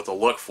 so you know what to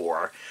look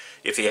for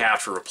if you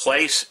have to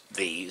replace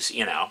these,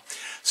 you know.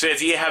 So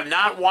if you have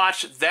not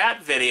watched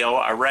that video,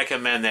 I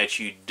recommend that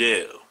you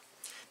do.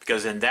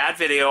 Because in that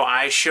video,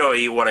 I show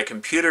you what a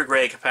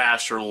computer-grade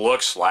capacitor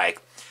looks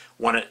like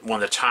when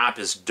the top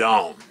is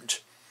domed.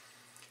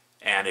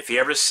 And if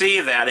you ever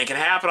see that, it can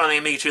happen on the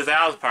Amiga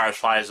 2000 power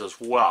supplies as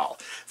well,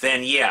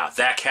 then yeah,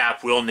 that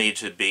cap will need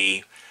to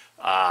be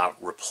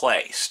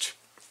replaced.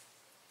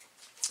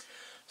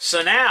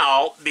 So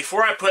now,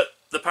 before I put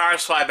the power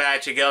supply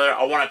back together,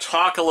 I want to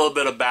talk a little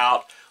bit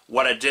about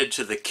what I did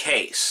to the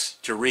case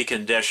to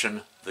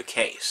recondition the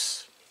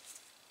case.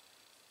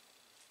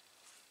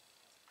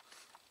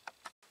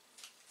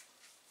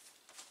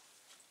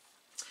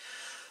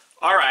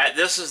 Alright,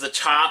 this is the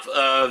top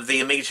of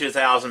the Amiga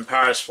 2000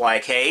 power supply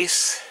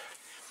case.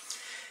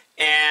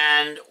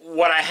 And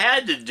what I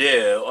had to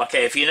do,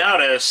 okay, if you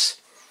notice,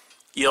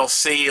 you'll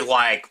see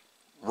like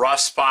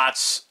rust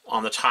spots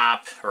on the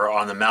top or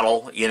on the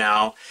metal, you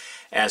know.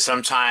 And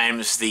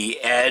sometimes the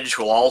edge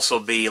will also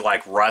be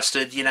like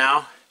rusted, you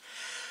know.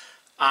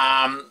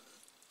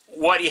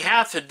 What you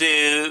have to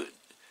do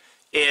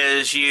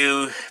is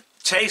you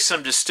take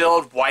some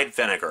distilled white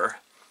vinegar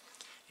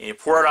and you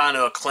pour it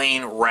onto a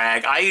clean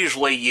rag. I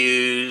usually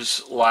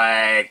use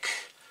like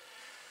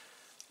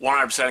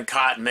 100%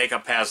 cotton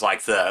makeup pads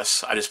like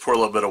this. I just pour a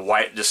little bit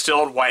of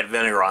distilled white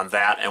vinegar on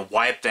that and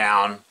wipe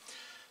down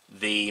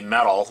the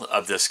metal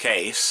of this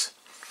case.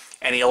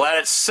 And you let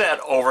it sit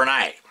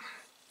overnight.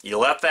 You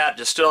let that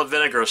distilled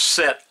vinegar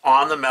sit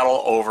on the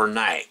metal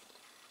overnight.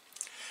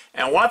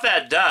 And what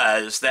that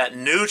does, that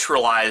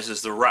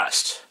neutralizes the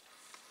rust.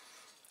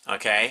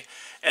 Okay?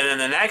 And then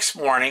the next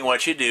morning,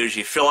 what you do is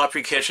you fill up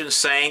your kitchen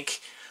sink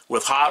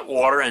with hot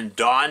water and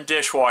Dawn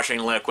dishwashing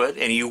liquid,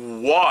 and you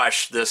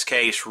wash this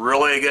case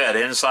really good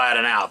inside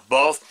and out,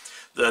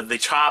 both the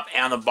top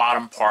and the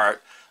bottom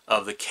part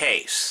of the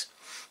case.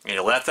 And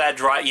you let that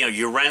dry, you know,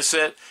 you rinse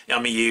it, I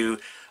mean, you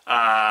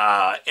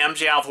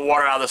empty out the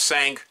water out of the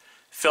sink,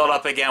 fill it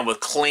up again with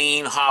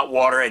clean hot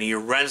water, and you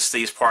rinse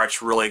these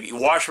parts really, you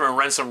wash them and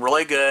rinse them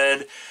really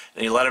good,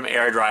 and you let them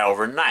air dry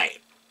overnight.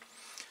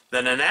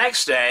 Then the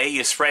next day,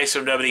 you spray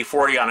some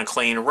WD-40 on a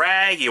clean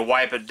rag, you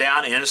wipe it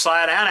down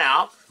inside and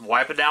out,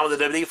 wipe it down with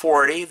the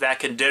WD-40, that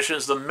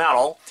conditions the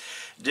metal,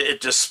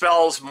 it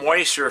dispels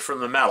moisture from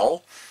the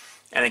metal,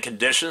 and it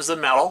conditions the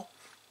metal,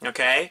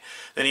 okay?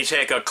 Then you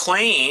take a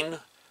clean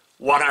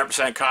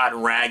 100%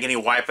 cotton rag and you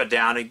wipe it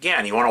down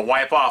again. You want to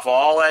wipe off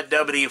all that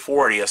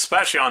WD-40,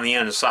 especially on the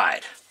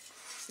inside,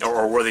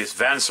 or where these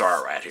vents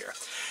are right here.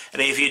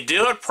 And if you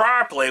do it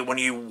properly, when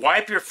you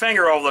wipe your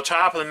finger over the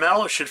top of the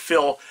metal, it should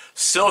feel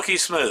silky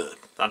smooth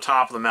on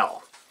top of the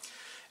metal.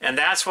 And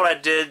that's what I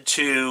did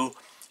to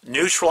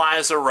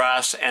neutralize the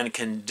rust and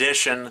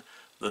condition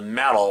the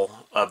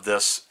metal of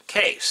this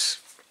case.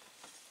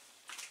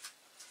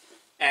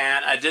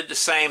 And I did the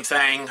same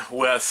thing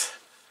with,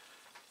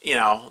 you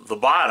know, the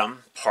bottom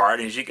part.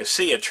 As you can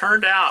see, it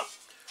turned out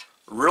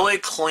really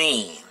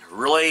clean,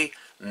 really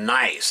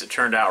nice. It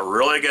turned out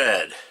really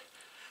good.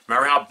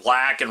 Remember how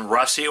black and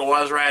rusty it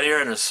was right here,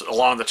 and it's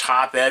along the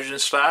top edge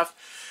and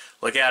stuff?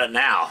 Look at it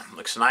now. It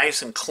looks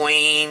nice and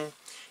clean.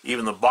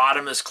 Even the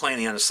bottom is clean.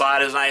 The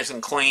inside is nice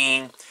and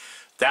clean.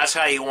 That's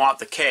how you want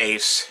the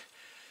case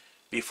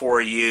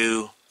before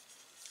you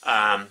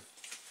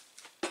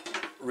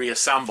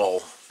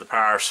reassemble the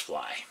power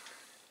supply.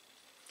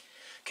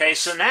 Okay,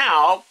 so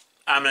now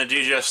I'm going to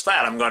do just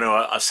that. I'm going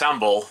to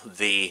assemble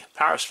the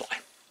power supply.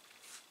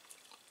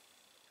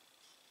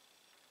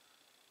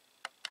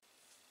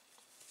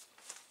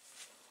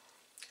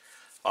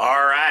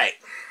 All right.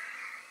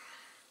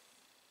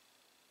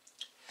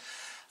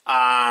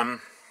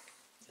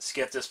 Let's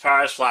get this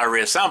power supply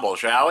reassembled,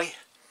 shall we?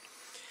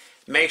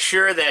 Make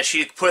sure that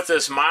you put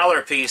this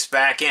Mylar piece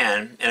back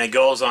in, and it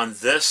goes on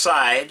this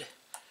side,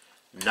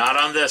 not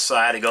on this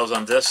side. It goes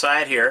on this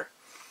side here,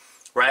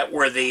 right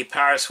where the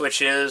power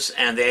switch is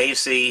and the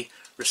AC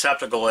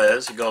receptacle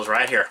is. It goes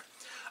right here,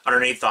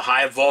 underneath the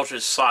high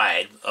voltage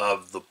side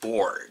of the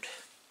board.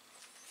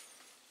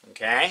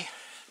 Okay?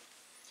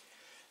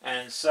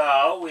 And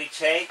so we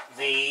take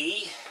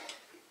the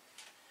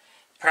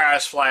power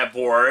supply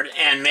board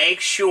and make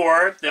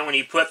sure that when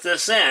you put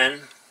this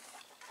in,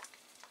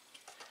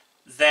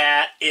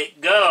 that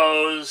it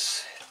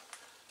goes,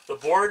 the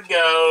board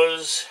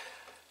goes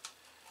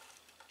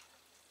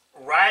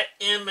right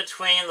in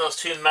between those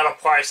two metal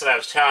parts that I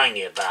was telling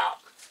you about.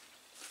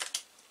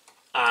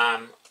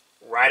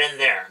 Right in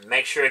there.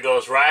 Make sure it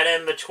goes right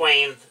in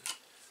between,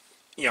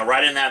 you know,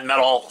 right in that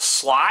metal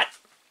slot.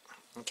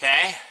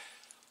 Okay?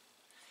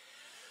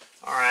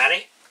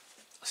 Alrighty.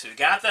 So we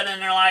got that in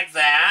there like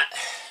that.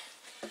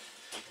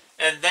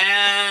 And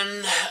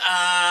then,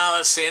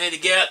 let's see, I need to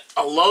get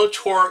a low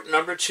torque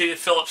 #2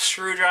 Phillips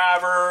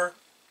screwdriver.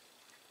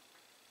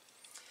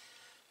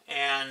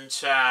 And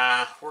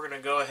we're going to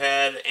go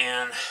ahead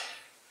and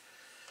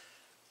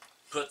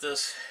put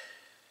this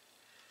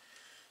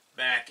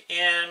back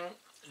in.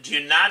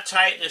 Do not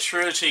tighten the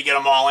screws until you get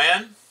them all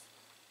in.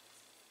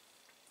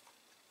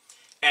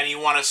 And you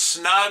want to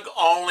snug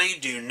only.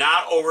 Do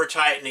not over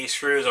tighten these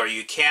screws or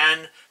you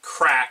can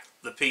crack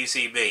the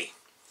PCB.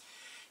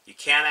 You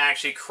can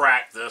actually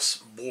crack this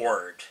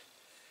board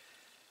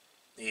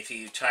if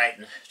you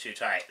tighten too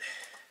tight.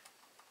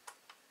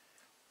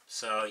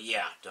 So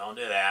yeah, don't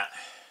do that.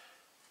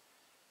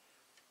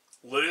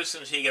 Loose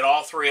until you get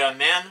all three of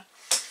them in.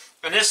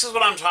 And this is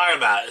what I'm talking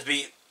about. It'd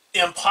be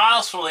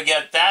impossible to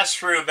get that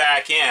screw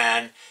back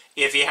in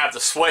if you have the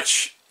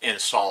switch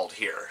installed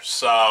here.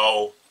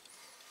 So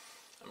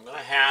I'm going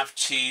to have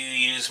to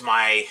use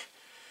my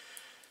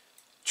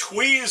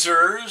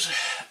tweezers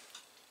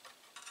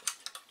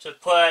to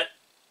put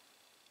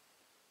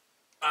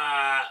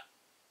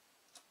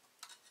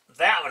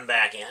that one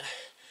back in.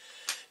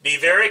 Be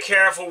very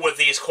careful with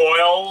these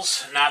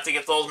coils, not to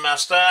get those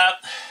messed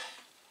up.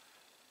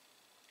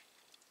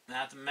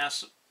 Not to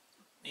mess,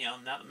 you know,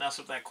 not to mess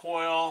up that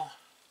coil.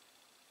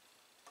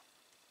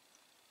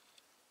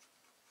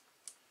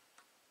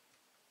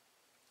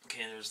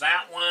 Okay, there's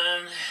that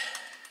one.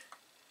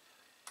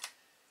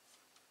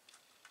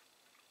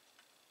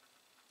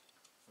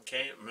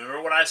 Okay,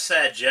 remember what I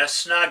said, just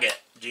snug it.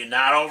 Do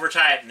not over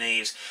tighten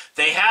these.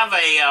 They have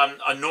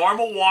a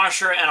normal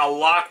washer and a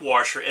lock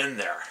washer in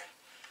there.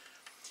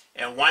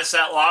 And once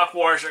that lock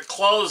washer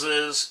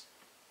closes,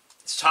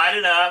 it's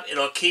tightened up,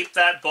 it'll keep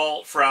that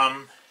bolt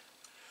from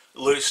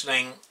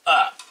loosening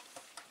up.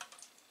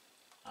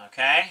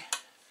 Okay?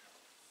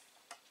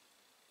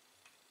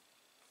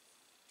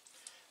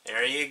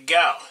 There you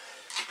go.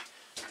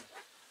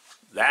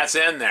 That's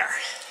in there.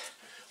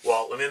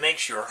 Well, let me make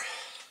sure.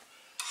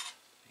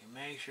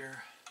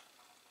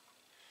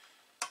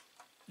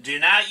 Do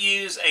not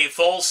use a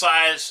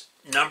full-size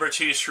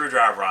 #2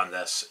 screwdriver on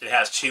this. It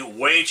has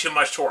way too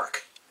much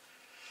torque.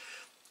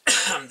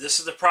 This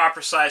is the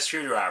proper size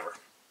screwdriver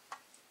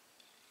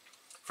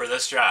for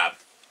this job.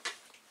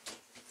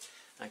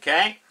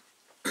 Okay?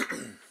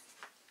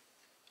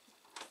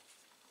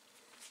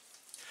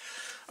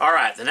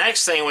 Alright, the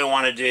next thing we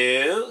want to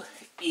do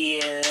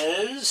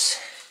is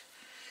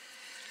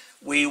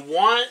we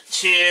want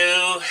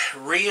to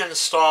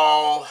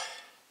reinstall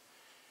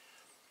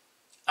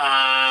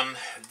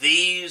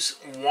these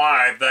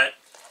wires, but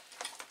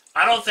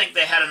I don't think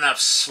they had enough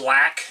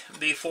slack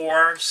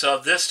before, so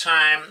this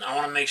time I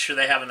want to make sure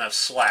they have enough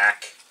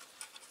slack.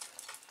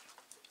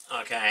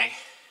 Okay,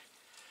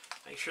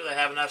 make sure they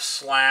have enough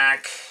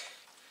slack,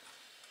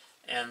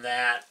 and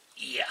that,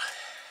 yeah,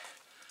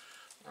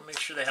 I want to make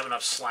sure they have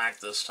enough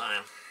slack this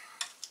time.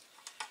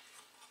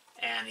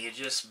 And you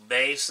just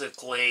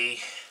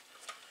basically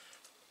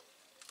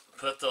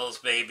put those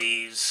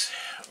babies,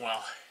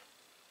 well,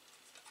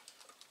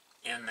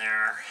 in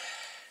there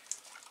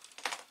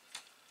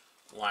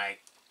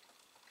like,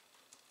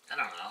 I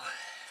don't know,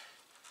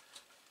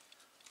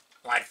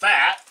 like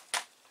that.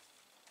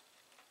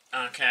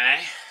 Okay.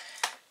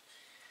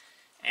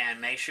 And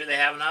make sure they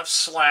have enough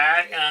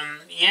slack,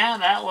 and yeah,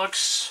 that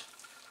looks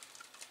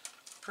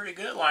pretty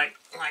good like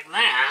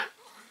that.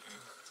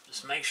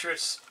 Just make sure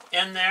it's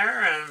in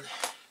there, and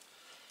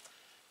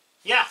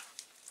yeah.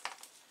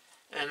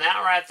 And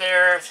that right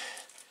there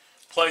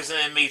plugs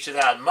into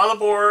that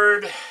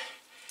motherboard.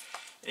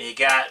 And you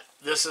got,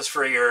 this is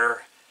for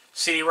your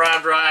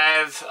CD-ROM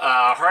drive,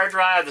 hard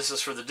drive. This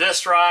is for the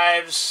disk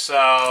drives.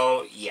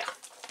 So yeah.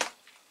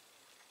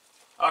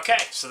 Okay,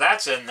 so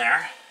that's in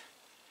there.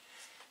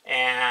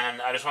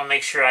 And I just want to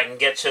make sure I can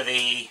get to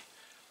the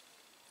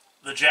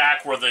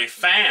jack where the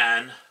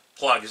fan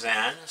plugs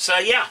in. So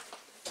yeah,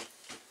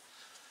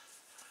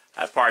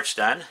 that part's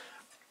done.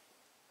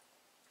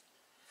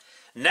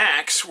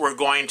 Next, we're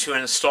going to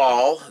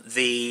install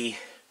the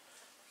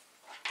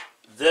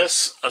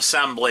this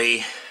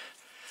assembly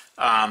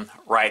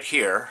right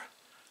here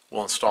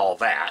will install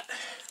that.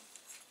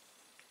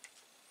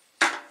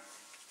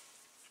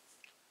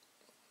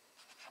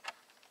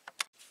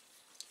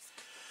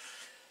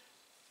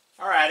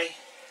 Alrighty.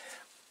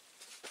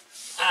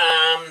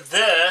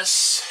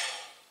 This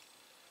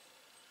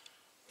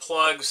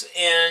plugs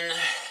in.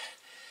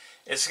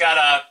 It's got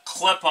a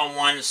clip on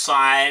one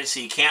side, so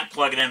you can't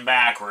plug it in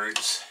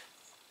backwards.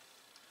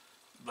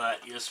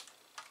 But you just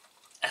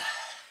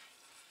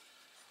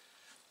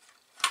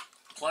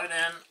plug it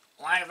in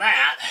like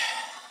that.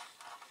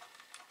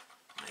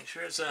 Make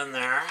sure it's in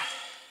there.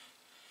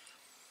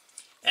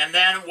 And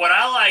then what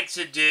I like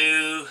to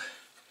do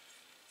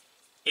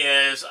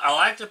is I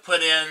like to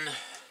put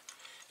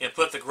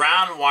the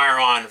ground wire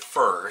on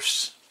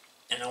first.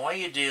 And the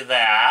way you do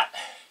that,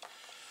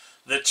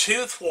 the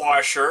tooth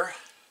washer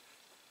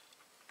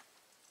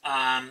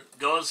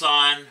goes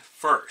on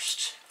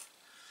first.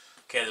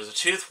 Okay, there's a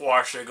tooth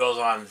washer that goes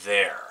on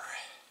there.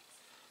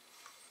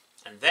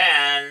 And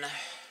then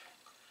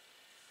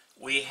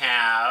we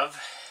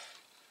have,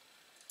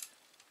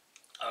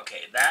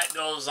 okay, that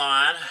goes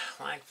on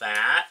like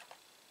that.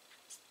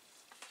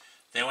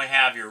 Then we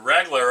have your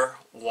regular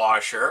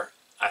washer.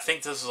 I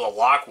think this is a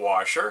lock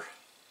washer.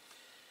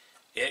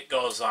 It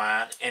goes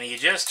on, and you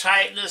just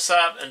tighten this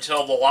up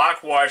until the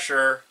lock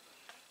washer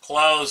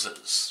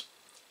closes.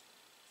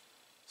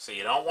 So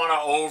you don't want to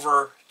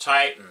over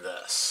tighten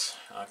this,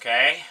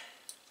 okay?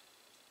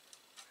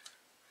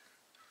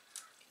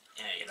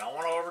 Yeah, you don't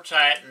want to over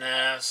tighten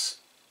this.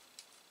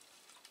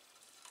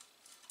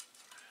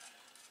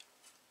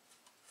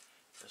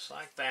 Just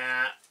like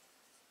that.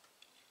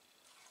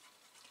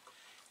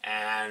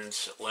 And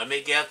let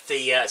me get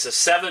the, it's a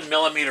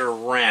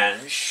 7mm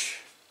wrench.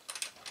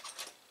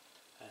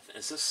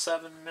 Is this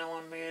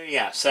 7mm?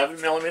 Yeah,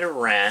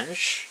 7mm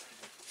wrench.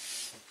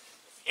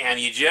 And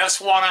you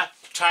just want to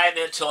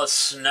tighten it till it's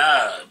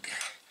snug.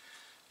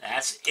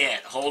 That's it.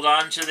 Hold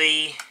on to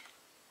the,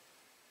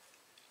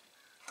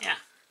 yeah.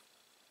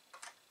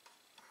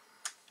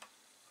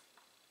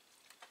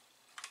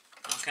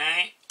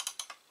 Okay.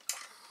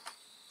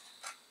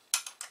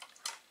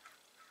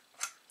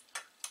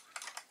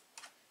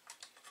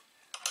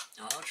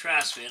 Oh,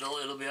 trust me,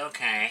 it'll be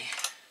okay.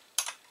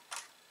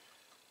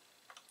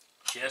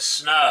 Just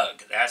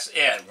snug. That's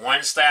it.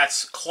 Once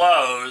that's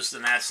closed,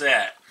 then that's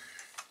it.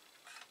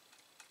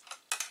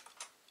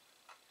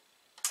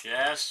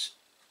 Just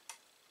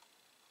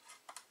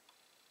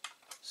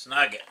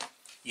snug it.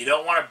 You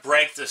don't want to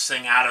break this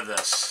thing out of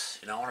this.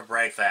 You don't want to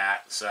break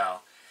that. So,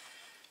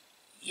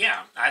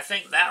 yeah, I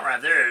think that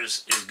right there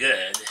is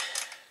good.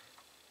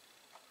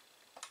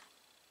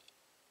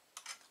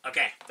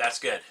 Okay, that's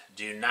good.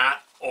 Do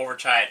not over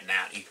tighten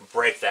that. You can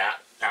break that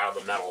out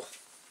of the metal.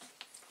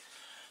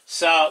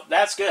 So,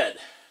 that's good.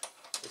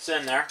 It's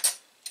in there.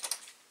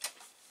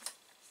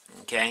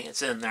 Okay,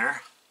 it's in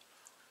there.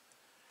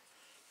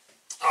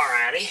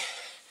 Alrighty.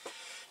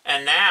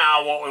 And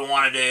now what we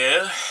want to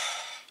do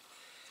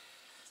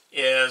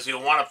is you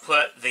want to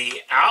put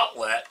the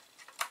outlet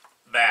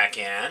back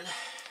in.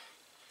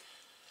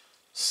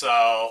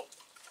 So,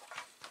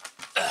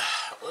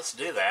 let's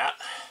do that.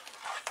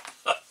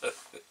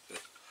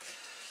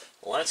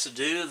 Let's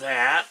do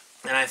that.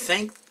 And I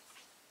think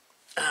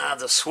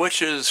the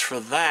switches for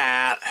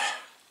that,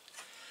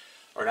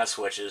 or not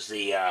switches,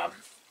 the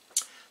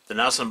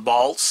nuts and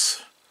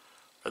bolts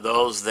are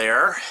those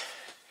there.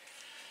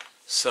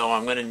 So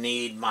I'm going to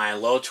need my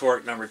low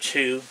torque number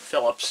 2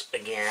 Phillips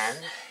again.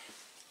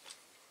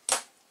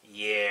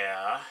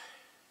 Yeah.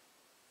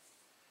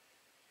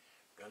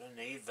 Gonna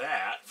need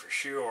that for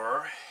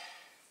sure.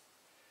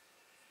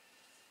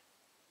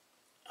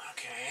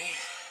 Okay.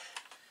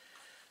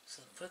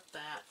 So put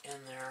that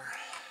in there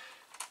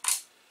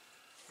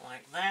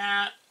like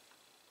that.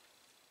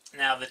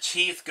 Now the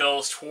teeth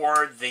goes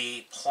toward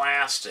the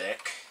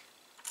plastic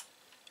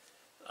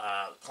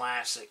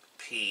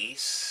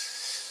piece.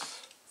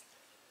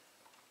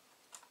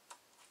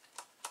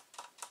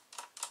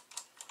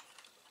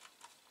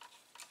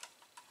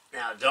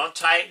 Now don't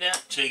tighten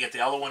it until you get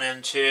the other one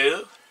in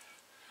too.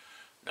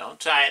 Don't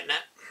tighten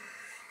it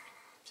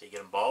until you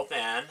get them both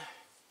in.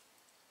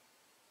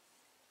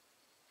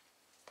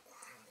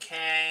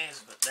 Okay,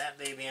 so put that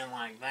baby in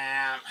like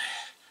that.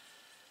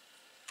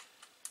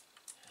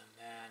 And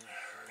then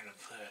we're going to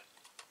put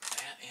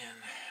that in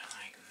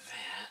like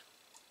that.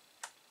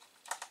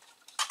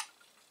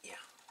 Yeah.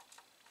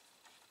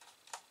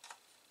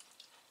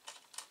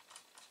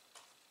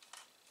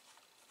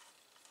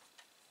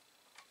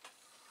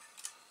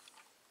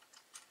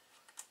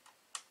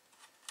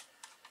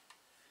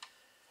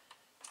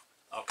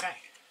 Okay.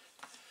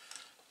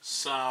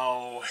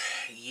 So,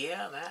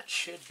 yeah, that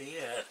should be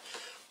it.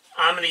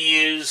 I'm going to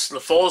use the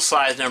full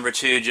size number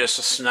 2 just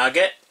to snug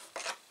it.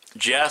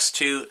 Just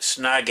to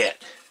snug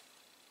it.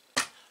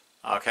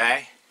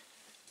 Okay?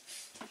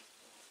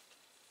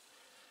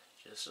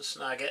 Just to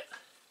snug it.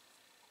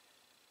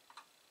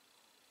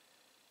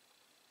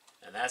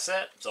 And that's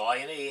it. That's all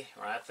you need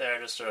right there.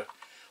 Just a,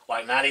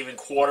 like, not even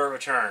quarter of a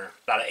turn.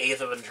 About an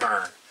eighth of a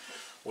turn.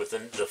 with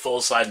the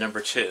full side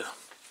number 2.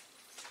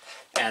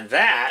 And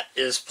that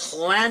is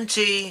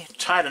plenty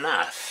tight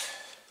enough.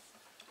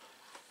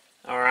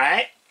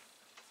 Alright.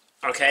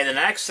 Okay, the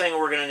next thing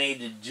we're going to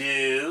need to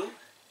do,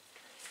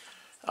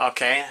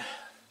 okay,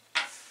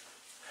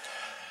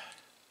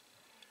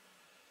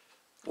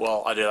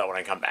 well, I'll do that when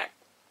I come back.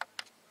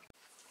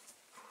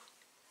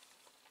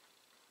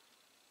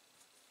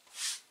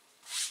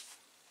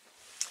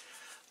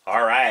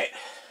 Alright,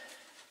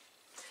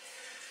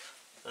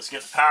 let's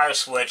get the power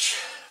switch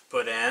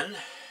put in.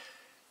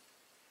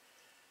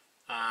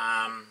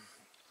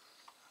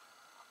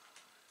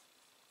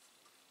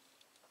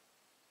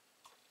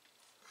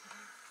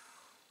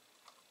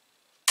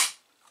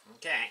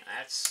 Okay,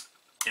 that's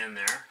in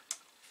there.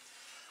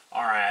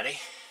 Alrighty,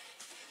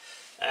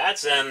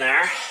 that's in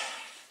there.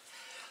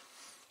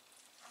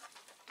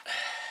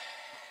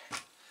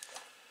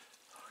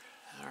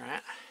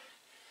 Alright,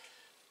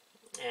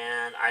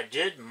 and I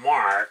did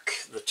mark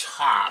the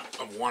top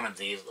of one of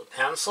these with a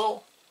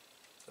pencil,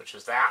 which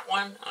is that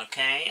one.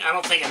 Okay, I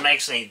don't think it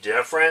makes any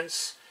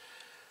difference,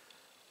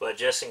 but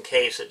just in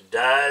case it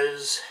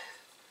does,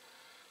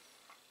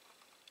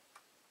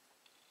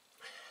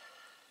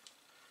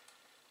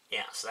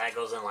 yeah, so that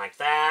goes in like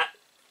that,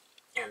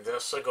 and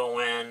this will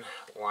go in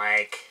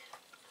like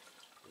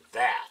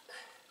that.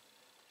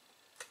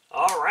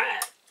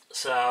 Alright,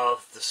 so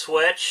the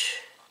switch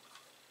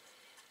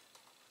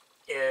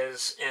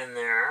is in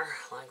there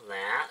like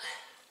that.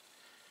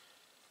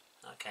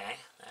 Okay,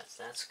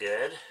 that's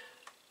good.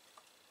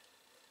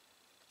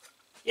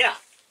 Yeah.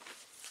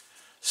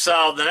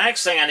 So the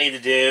next thing I need to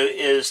do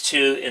is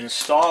to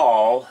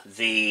install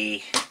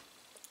the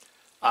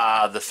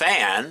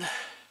fan.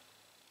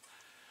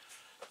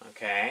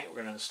 Okay, we're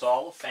going to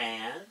install the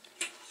fan.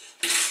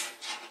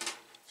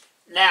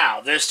 Now,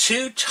 there's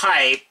two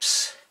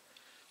types.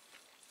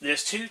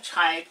 There's two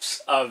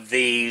types of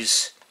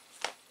these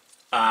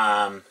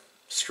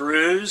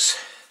screws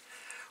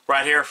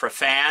right here for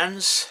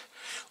fans.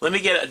 Let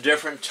me get a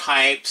different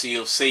type so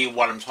you'll see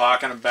what I'm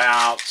talking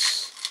about.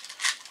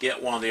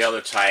 Get one of the other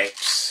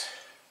types.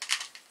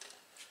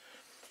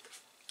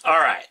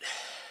 Alright.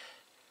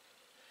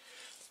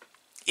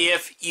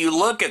 If you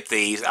look at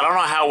these, I don't know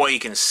how well you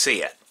can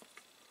see it.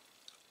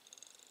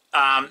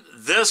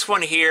 This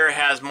one here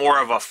has more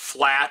of a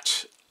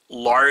flat,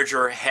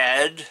 larger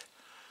head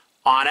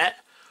on it,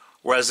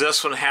 whereas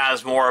this one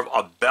has more of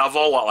a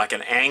bevel, like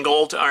an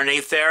angle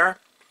underneath there.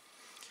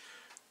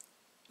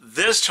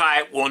 This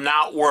type will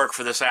not work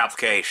for this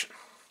application.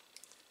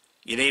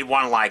 You need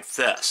one like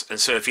this. And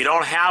so if you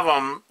don't have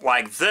them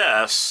like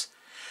this,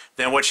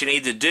 then what you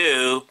need to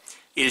do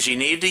is you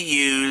need to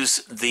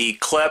use the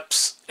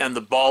clips and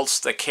the bolts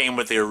that came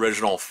with the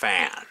original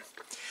fan.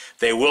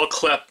 They will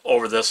clip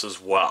over this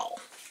as well.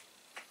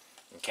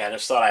 Okay, I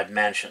just thought I'd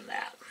mention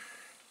that.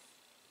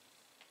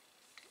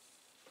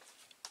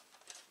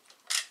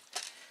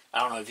 I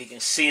don't know if you can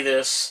see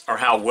this or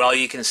how well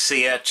you can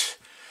see it,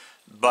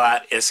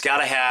 but it's got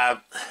to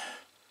have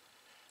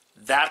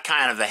that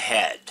kind of a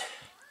head.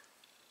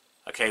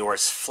 Okay, where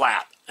it's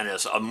flat and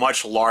it's a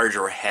much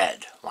larger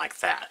head like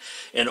that,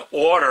 in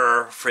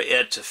order for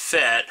it to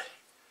fit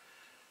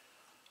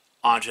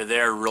onto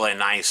there really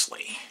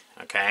nicely.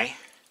 Okay?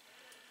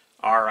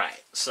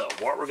 Alright, so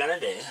what we're going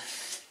to do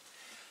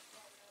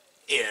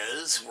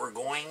is we're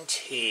going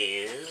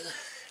to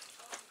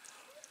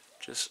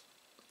just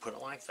put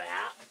it like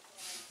that.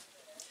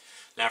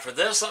 Now for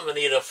this I'm going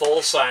to need a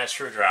full-size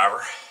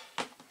screwdriver.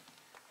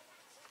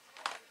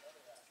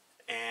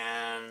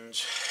 And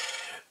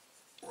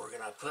we're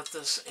going to put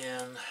this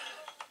in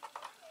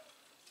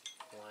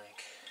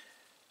like,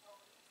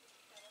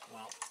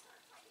 well,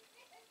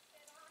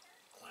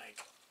 like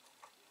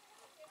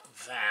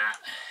that.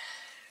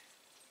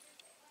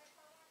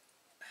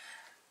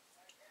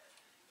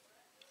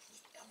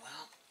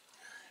 Well,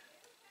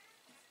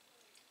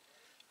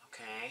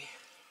 okay.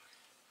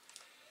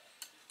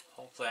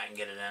 Hopefully I can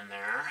get it in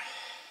there.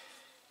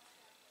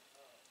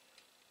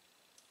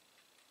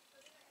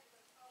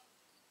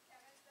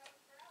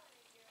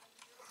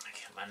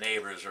 Okay, my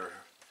neighbors are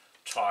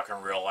talking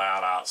real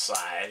loud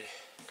outside.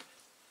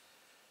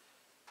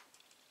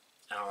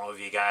 I don't know if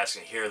you guys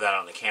can hear that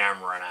on the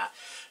camera or not.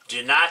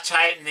 Do not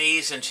tighten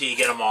these until you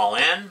get them all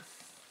in.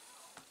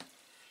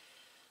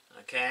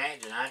 Okay,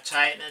 do not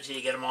tighten until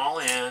you get them all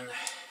in.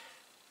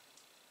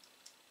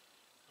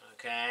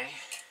 Okay.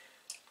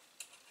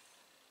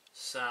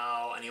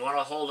 So, and you want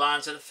to hold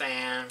on to the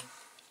fan.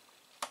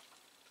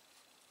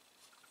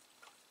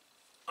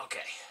 Okay.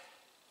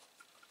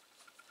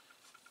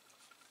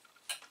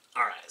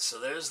 Alright, so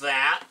there's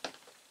that.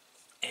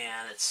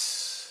 And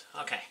it's,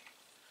 okay.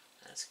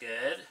 That's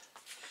good.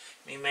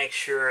 Let me make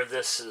sure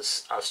this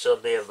is, I'll still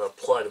be able to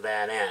plug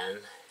that in.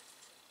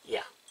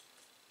 Yeah.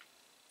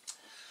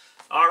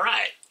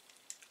 Alright.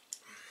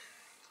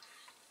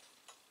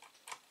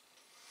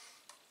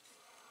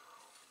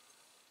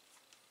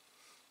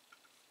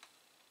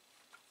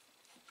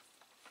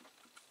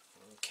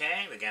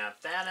 Okay, we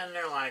got that in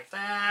there like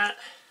that.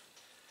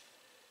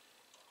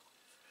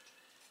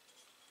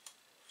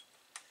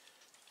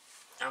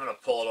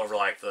 pull it over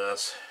like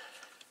this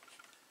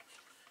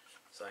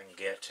so I can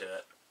get to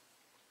it.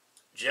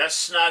 Just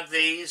snug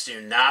these. Do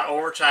not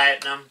over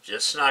tighten them.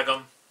 Just snug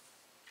them.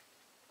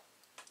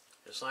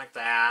 Just like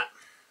that.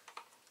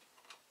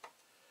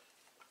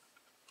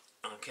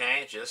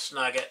 Okay, just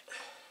snug it.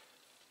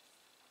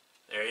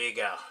 There you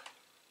go.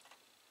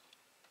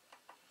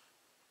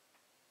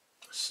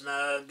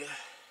 Snug,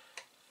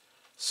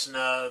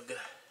 snug,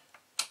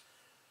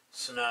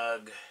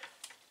 snug,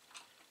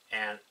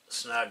 and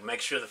snug.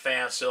 Make sure the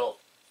fan still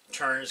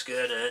turns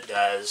good, and it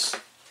does.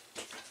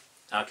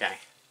 Okay.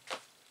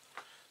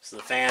 So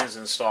the fan's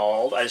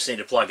installed. I just need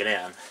to plug it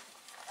in.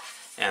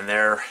 And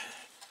there,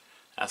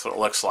 that's what it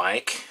looks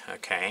like.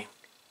 Okay.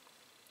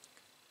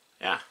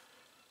 Yeah.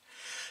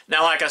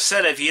 Now, like I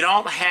said, if you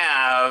don't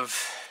have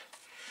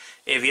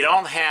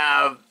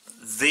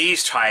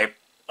these type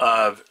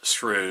of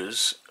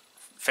screws,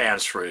 fan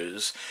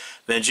screws,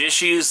 then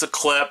just use the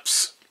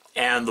clips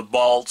and the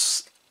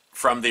bolts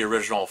from the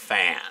original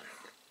fan.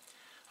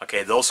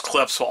 Okay, those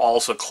clips will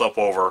also clip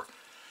over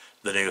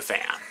the new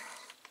fan.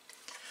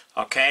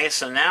 Okay,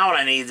 so now what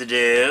I need to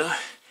do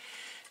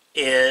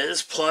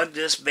is plug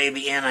this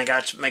baby in. I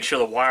got to make sure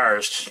the wire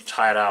is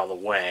tied out of the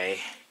way.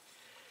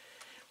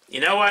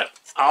 You know what?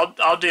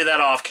 I'll do that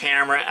off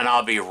camera, and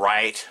I'll be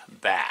right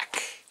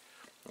back.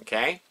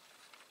 Okay?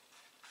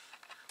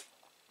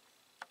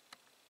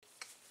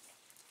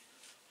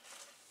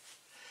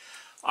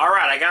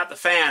 Alright, I got the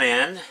fan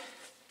in,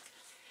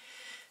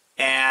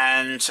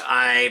 and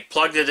I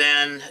plugged it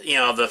in, you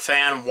know, the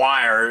fan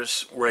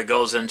wires where it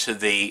goes into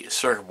the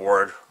circuit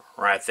board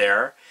right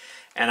there,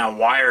 and I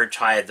wire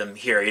tied them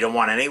here. You don't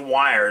want any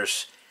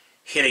wires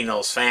hitting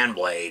those fan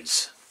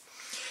blades.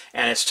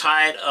 And it's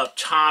tied up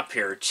top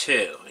here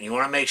too. And you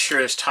want to make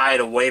sure it's tied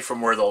away from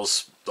where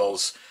those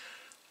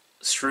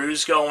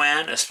screws go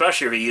in,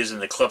 especially if you're using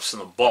the clips and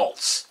the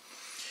bolts.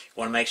 You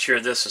want to make sure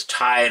this is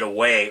tied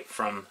away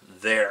from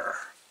there.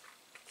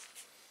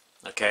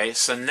 Okay,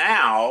 so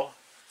now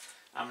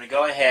I'm going to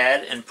go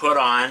ahead and put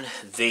on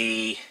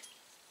the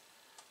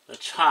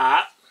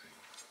top.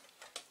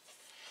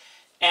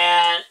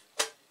 And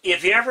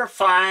if you ever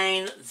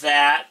find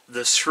that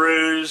the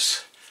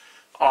screws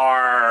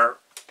are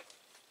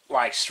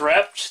like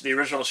stripped, the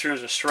original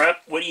screws are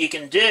stripped, what you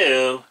can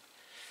do,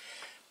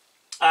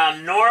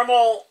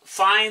 normal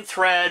fine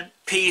thread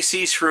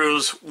PVC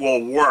screws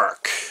will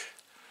work.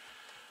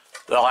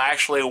 They'll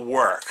actually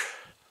work.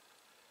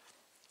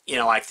 You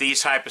know, like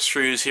these type of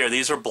screws here,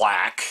 these are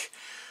black,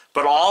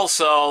 but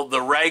also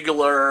the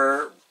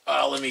regular,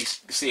 let me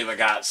see if I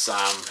got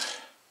some,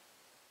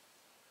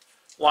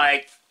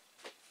 like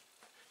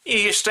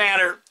your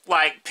standard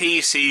like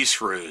PVC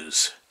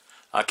screws.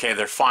 Okay,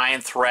 they're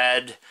fine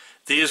thread.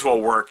 These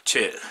will work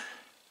too.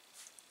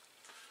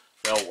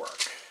 They'll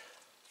work.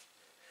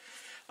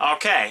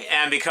 Okay,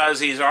 and because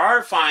these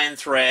are fine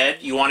thread,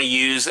 you want to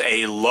use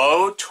a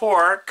low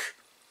torque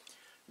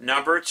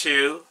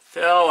 #2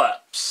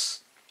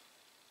 Phillips.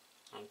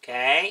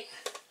 Okay.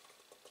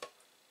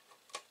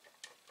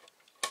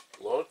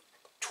 Low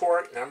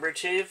torque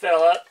 #2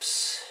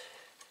 Phillips.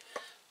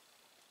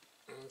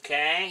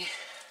 Okay.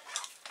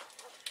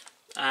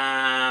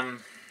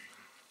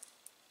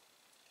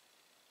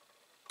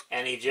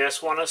 And you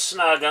just want to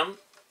snug them.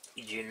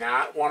 You do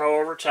not want to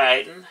over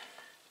tighten.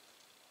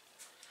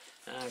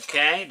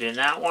 Okay, do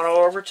not want to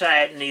over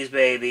tighten these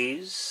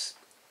babies.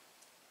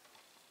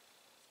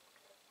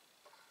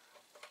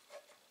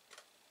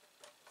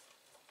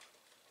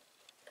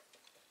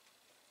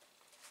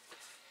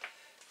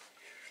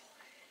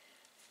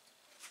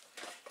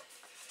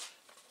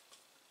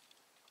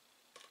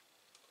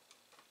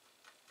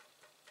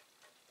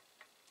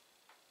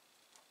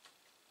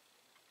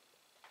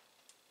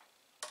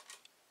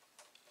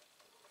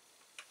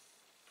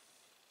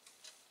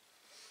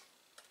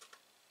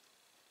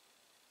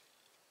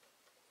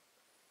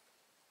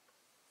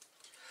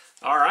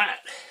 Alright,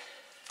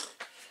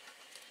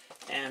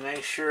 and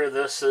make sure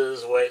this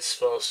is the way it's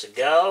supposed to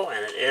go,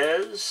 and it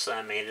is.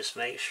 I mean, just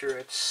make sure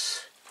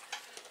it's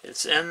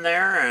in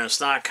there and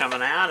it's not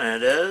coming out,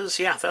 and it is.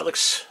 Yeah, that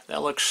looks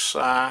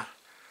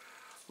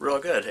real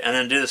good. And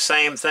then do the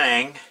same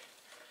thing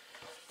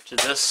to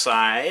this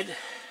side.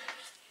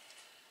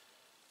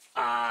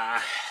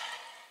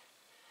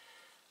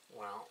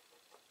 Well,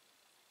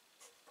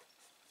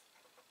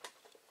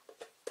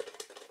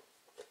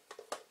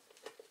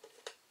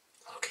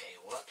 okay,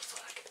 what the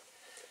fuck?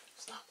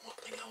 It's not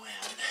wanting to go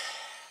in.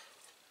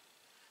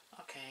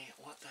 Okay,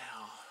 what the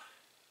hell?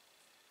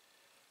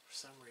 For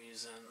some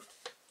reason.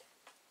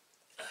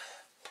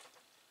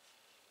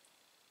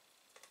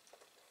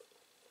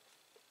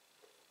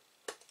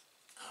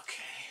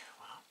 Okay,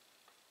 well.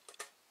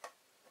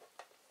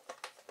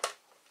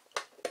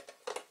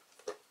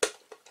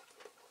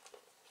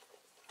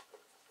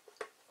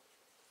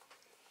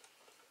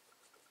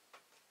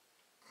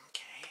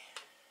 Okay.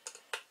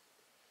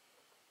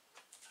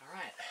 All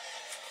right.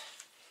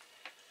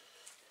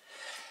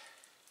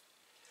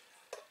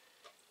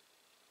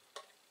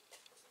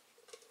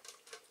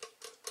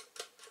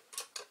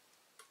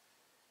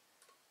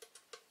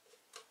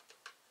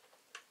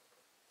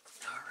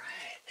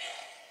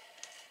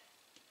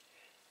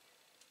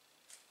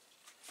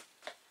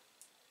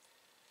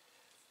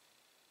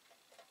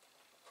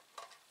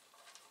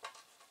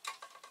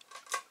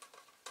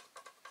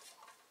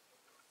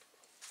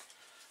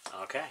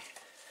 Okay.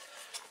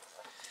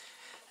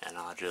 And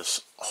I'll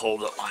just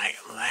hold it like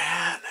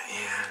that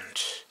and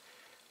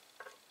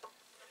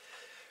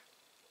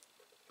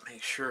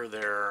make sure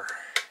they're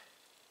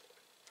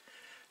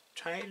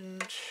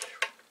tightened.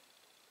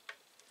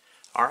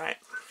 All right.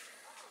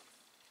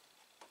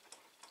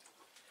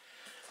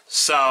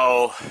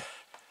 So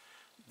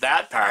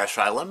that power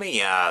supply, let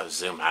me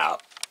zoom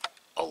out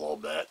a little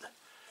bit.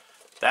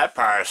 That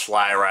power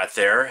supply right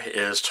there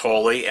is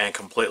totally and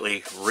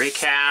completely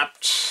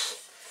recapped.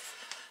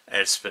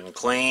 It's been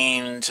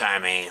cleaned. I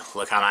mean,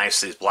 look how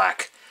nice these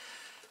black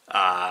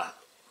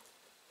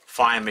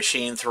fine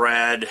machine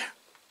thread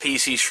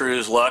PC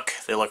screws look.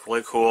 They look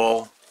really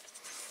cool.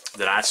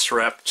 They're not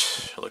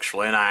stripped. It looks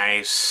really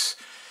nice.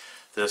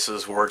 This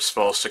is where it's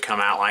supposed to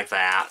come out like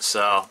that.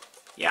 So,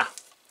 yeah.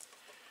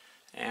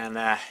 And,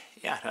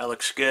 yeah, that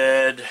looks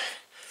good.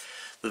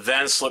 The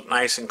vents look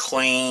nice and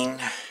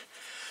clean.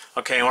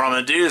 Okay, what I'm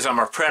going to do is I'm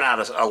going to print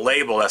out a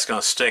label that's going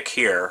to stick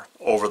here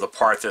over the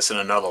part that's in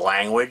another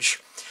language.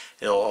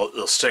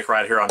 It'll stick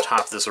right here on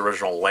top of this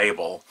original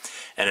label,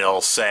 and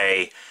it'll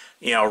say,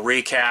 you know,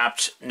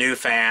 recapped, new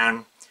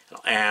fan,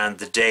 and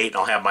the date, and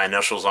I'll have my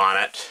initials on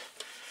it.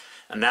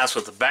 And that's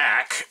what the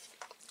back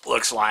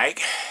looks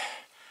like.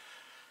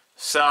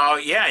 So,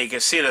 yeah, you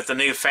can see that the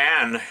new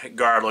fan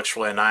guard looks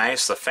really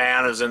nice. The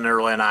fan is in there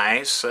really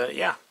nice.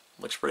 Yeah,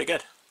 looks pretty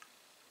good.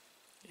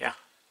 Yeah.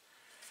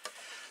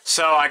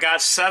 So, I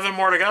got 7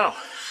 more to go.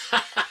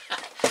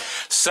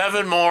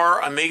 7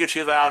 more Amiga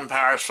 2000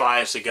 power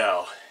supplies to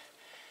go.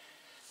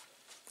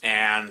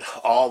 And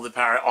all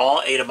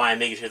 8 of my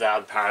Amiga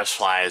 2000 power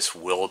supplies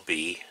will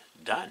be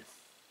done.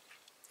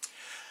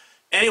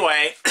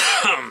 Anyway,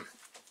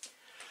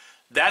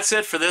 that's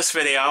it for this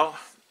video,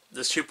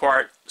 this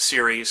 2-part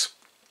series.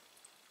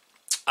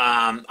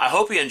 I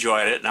hope you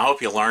enjoyed it, and I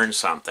hope you learned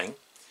something.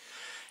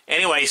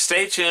 Anyway,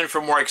 stay tuned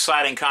for more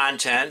exciting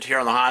content here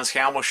on the Hans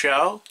Campbell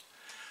Show.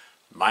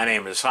 My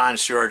name is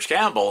Hans George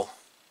Campbell,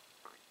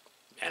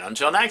 and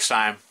until next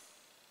time.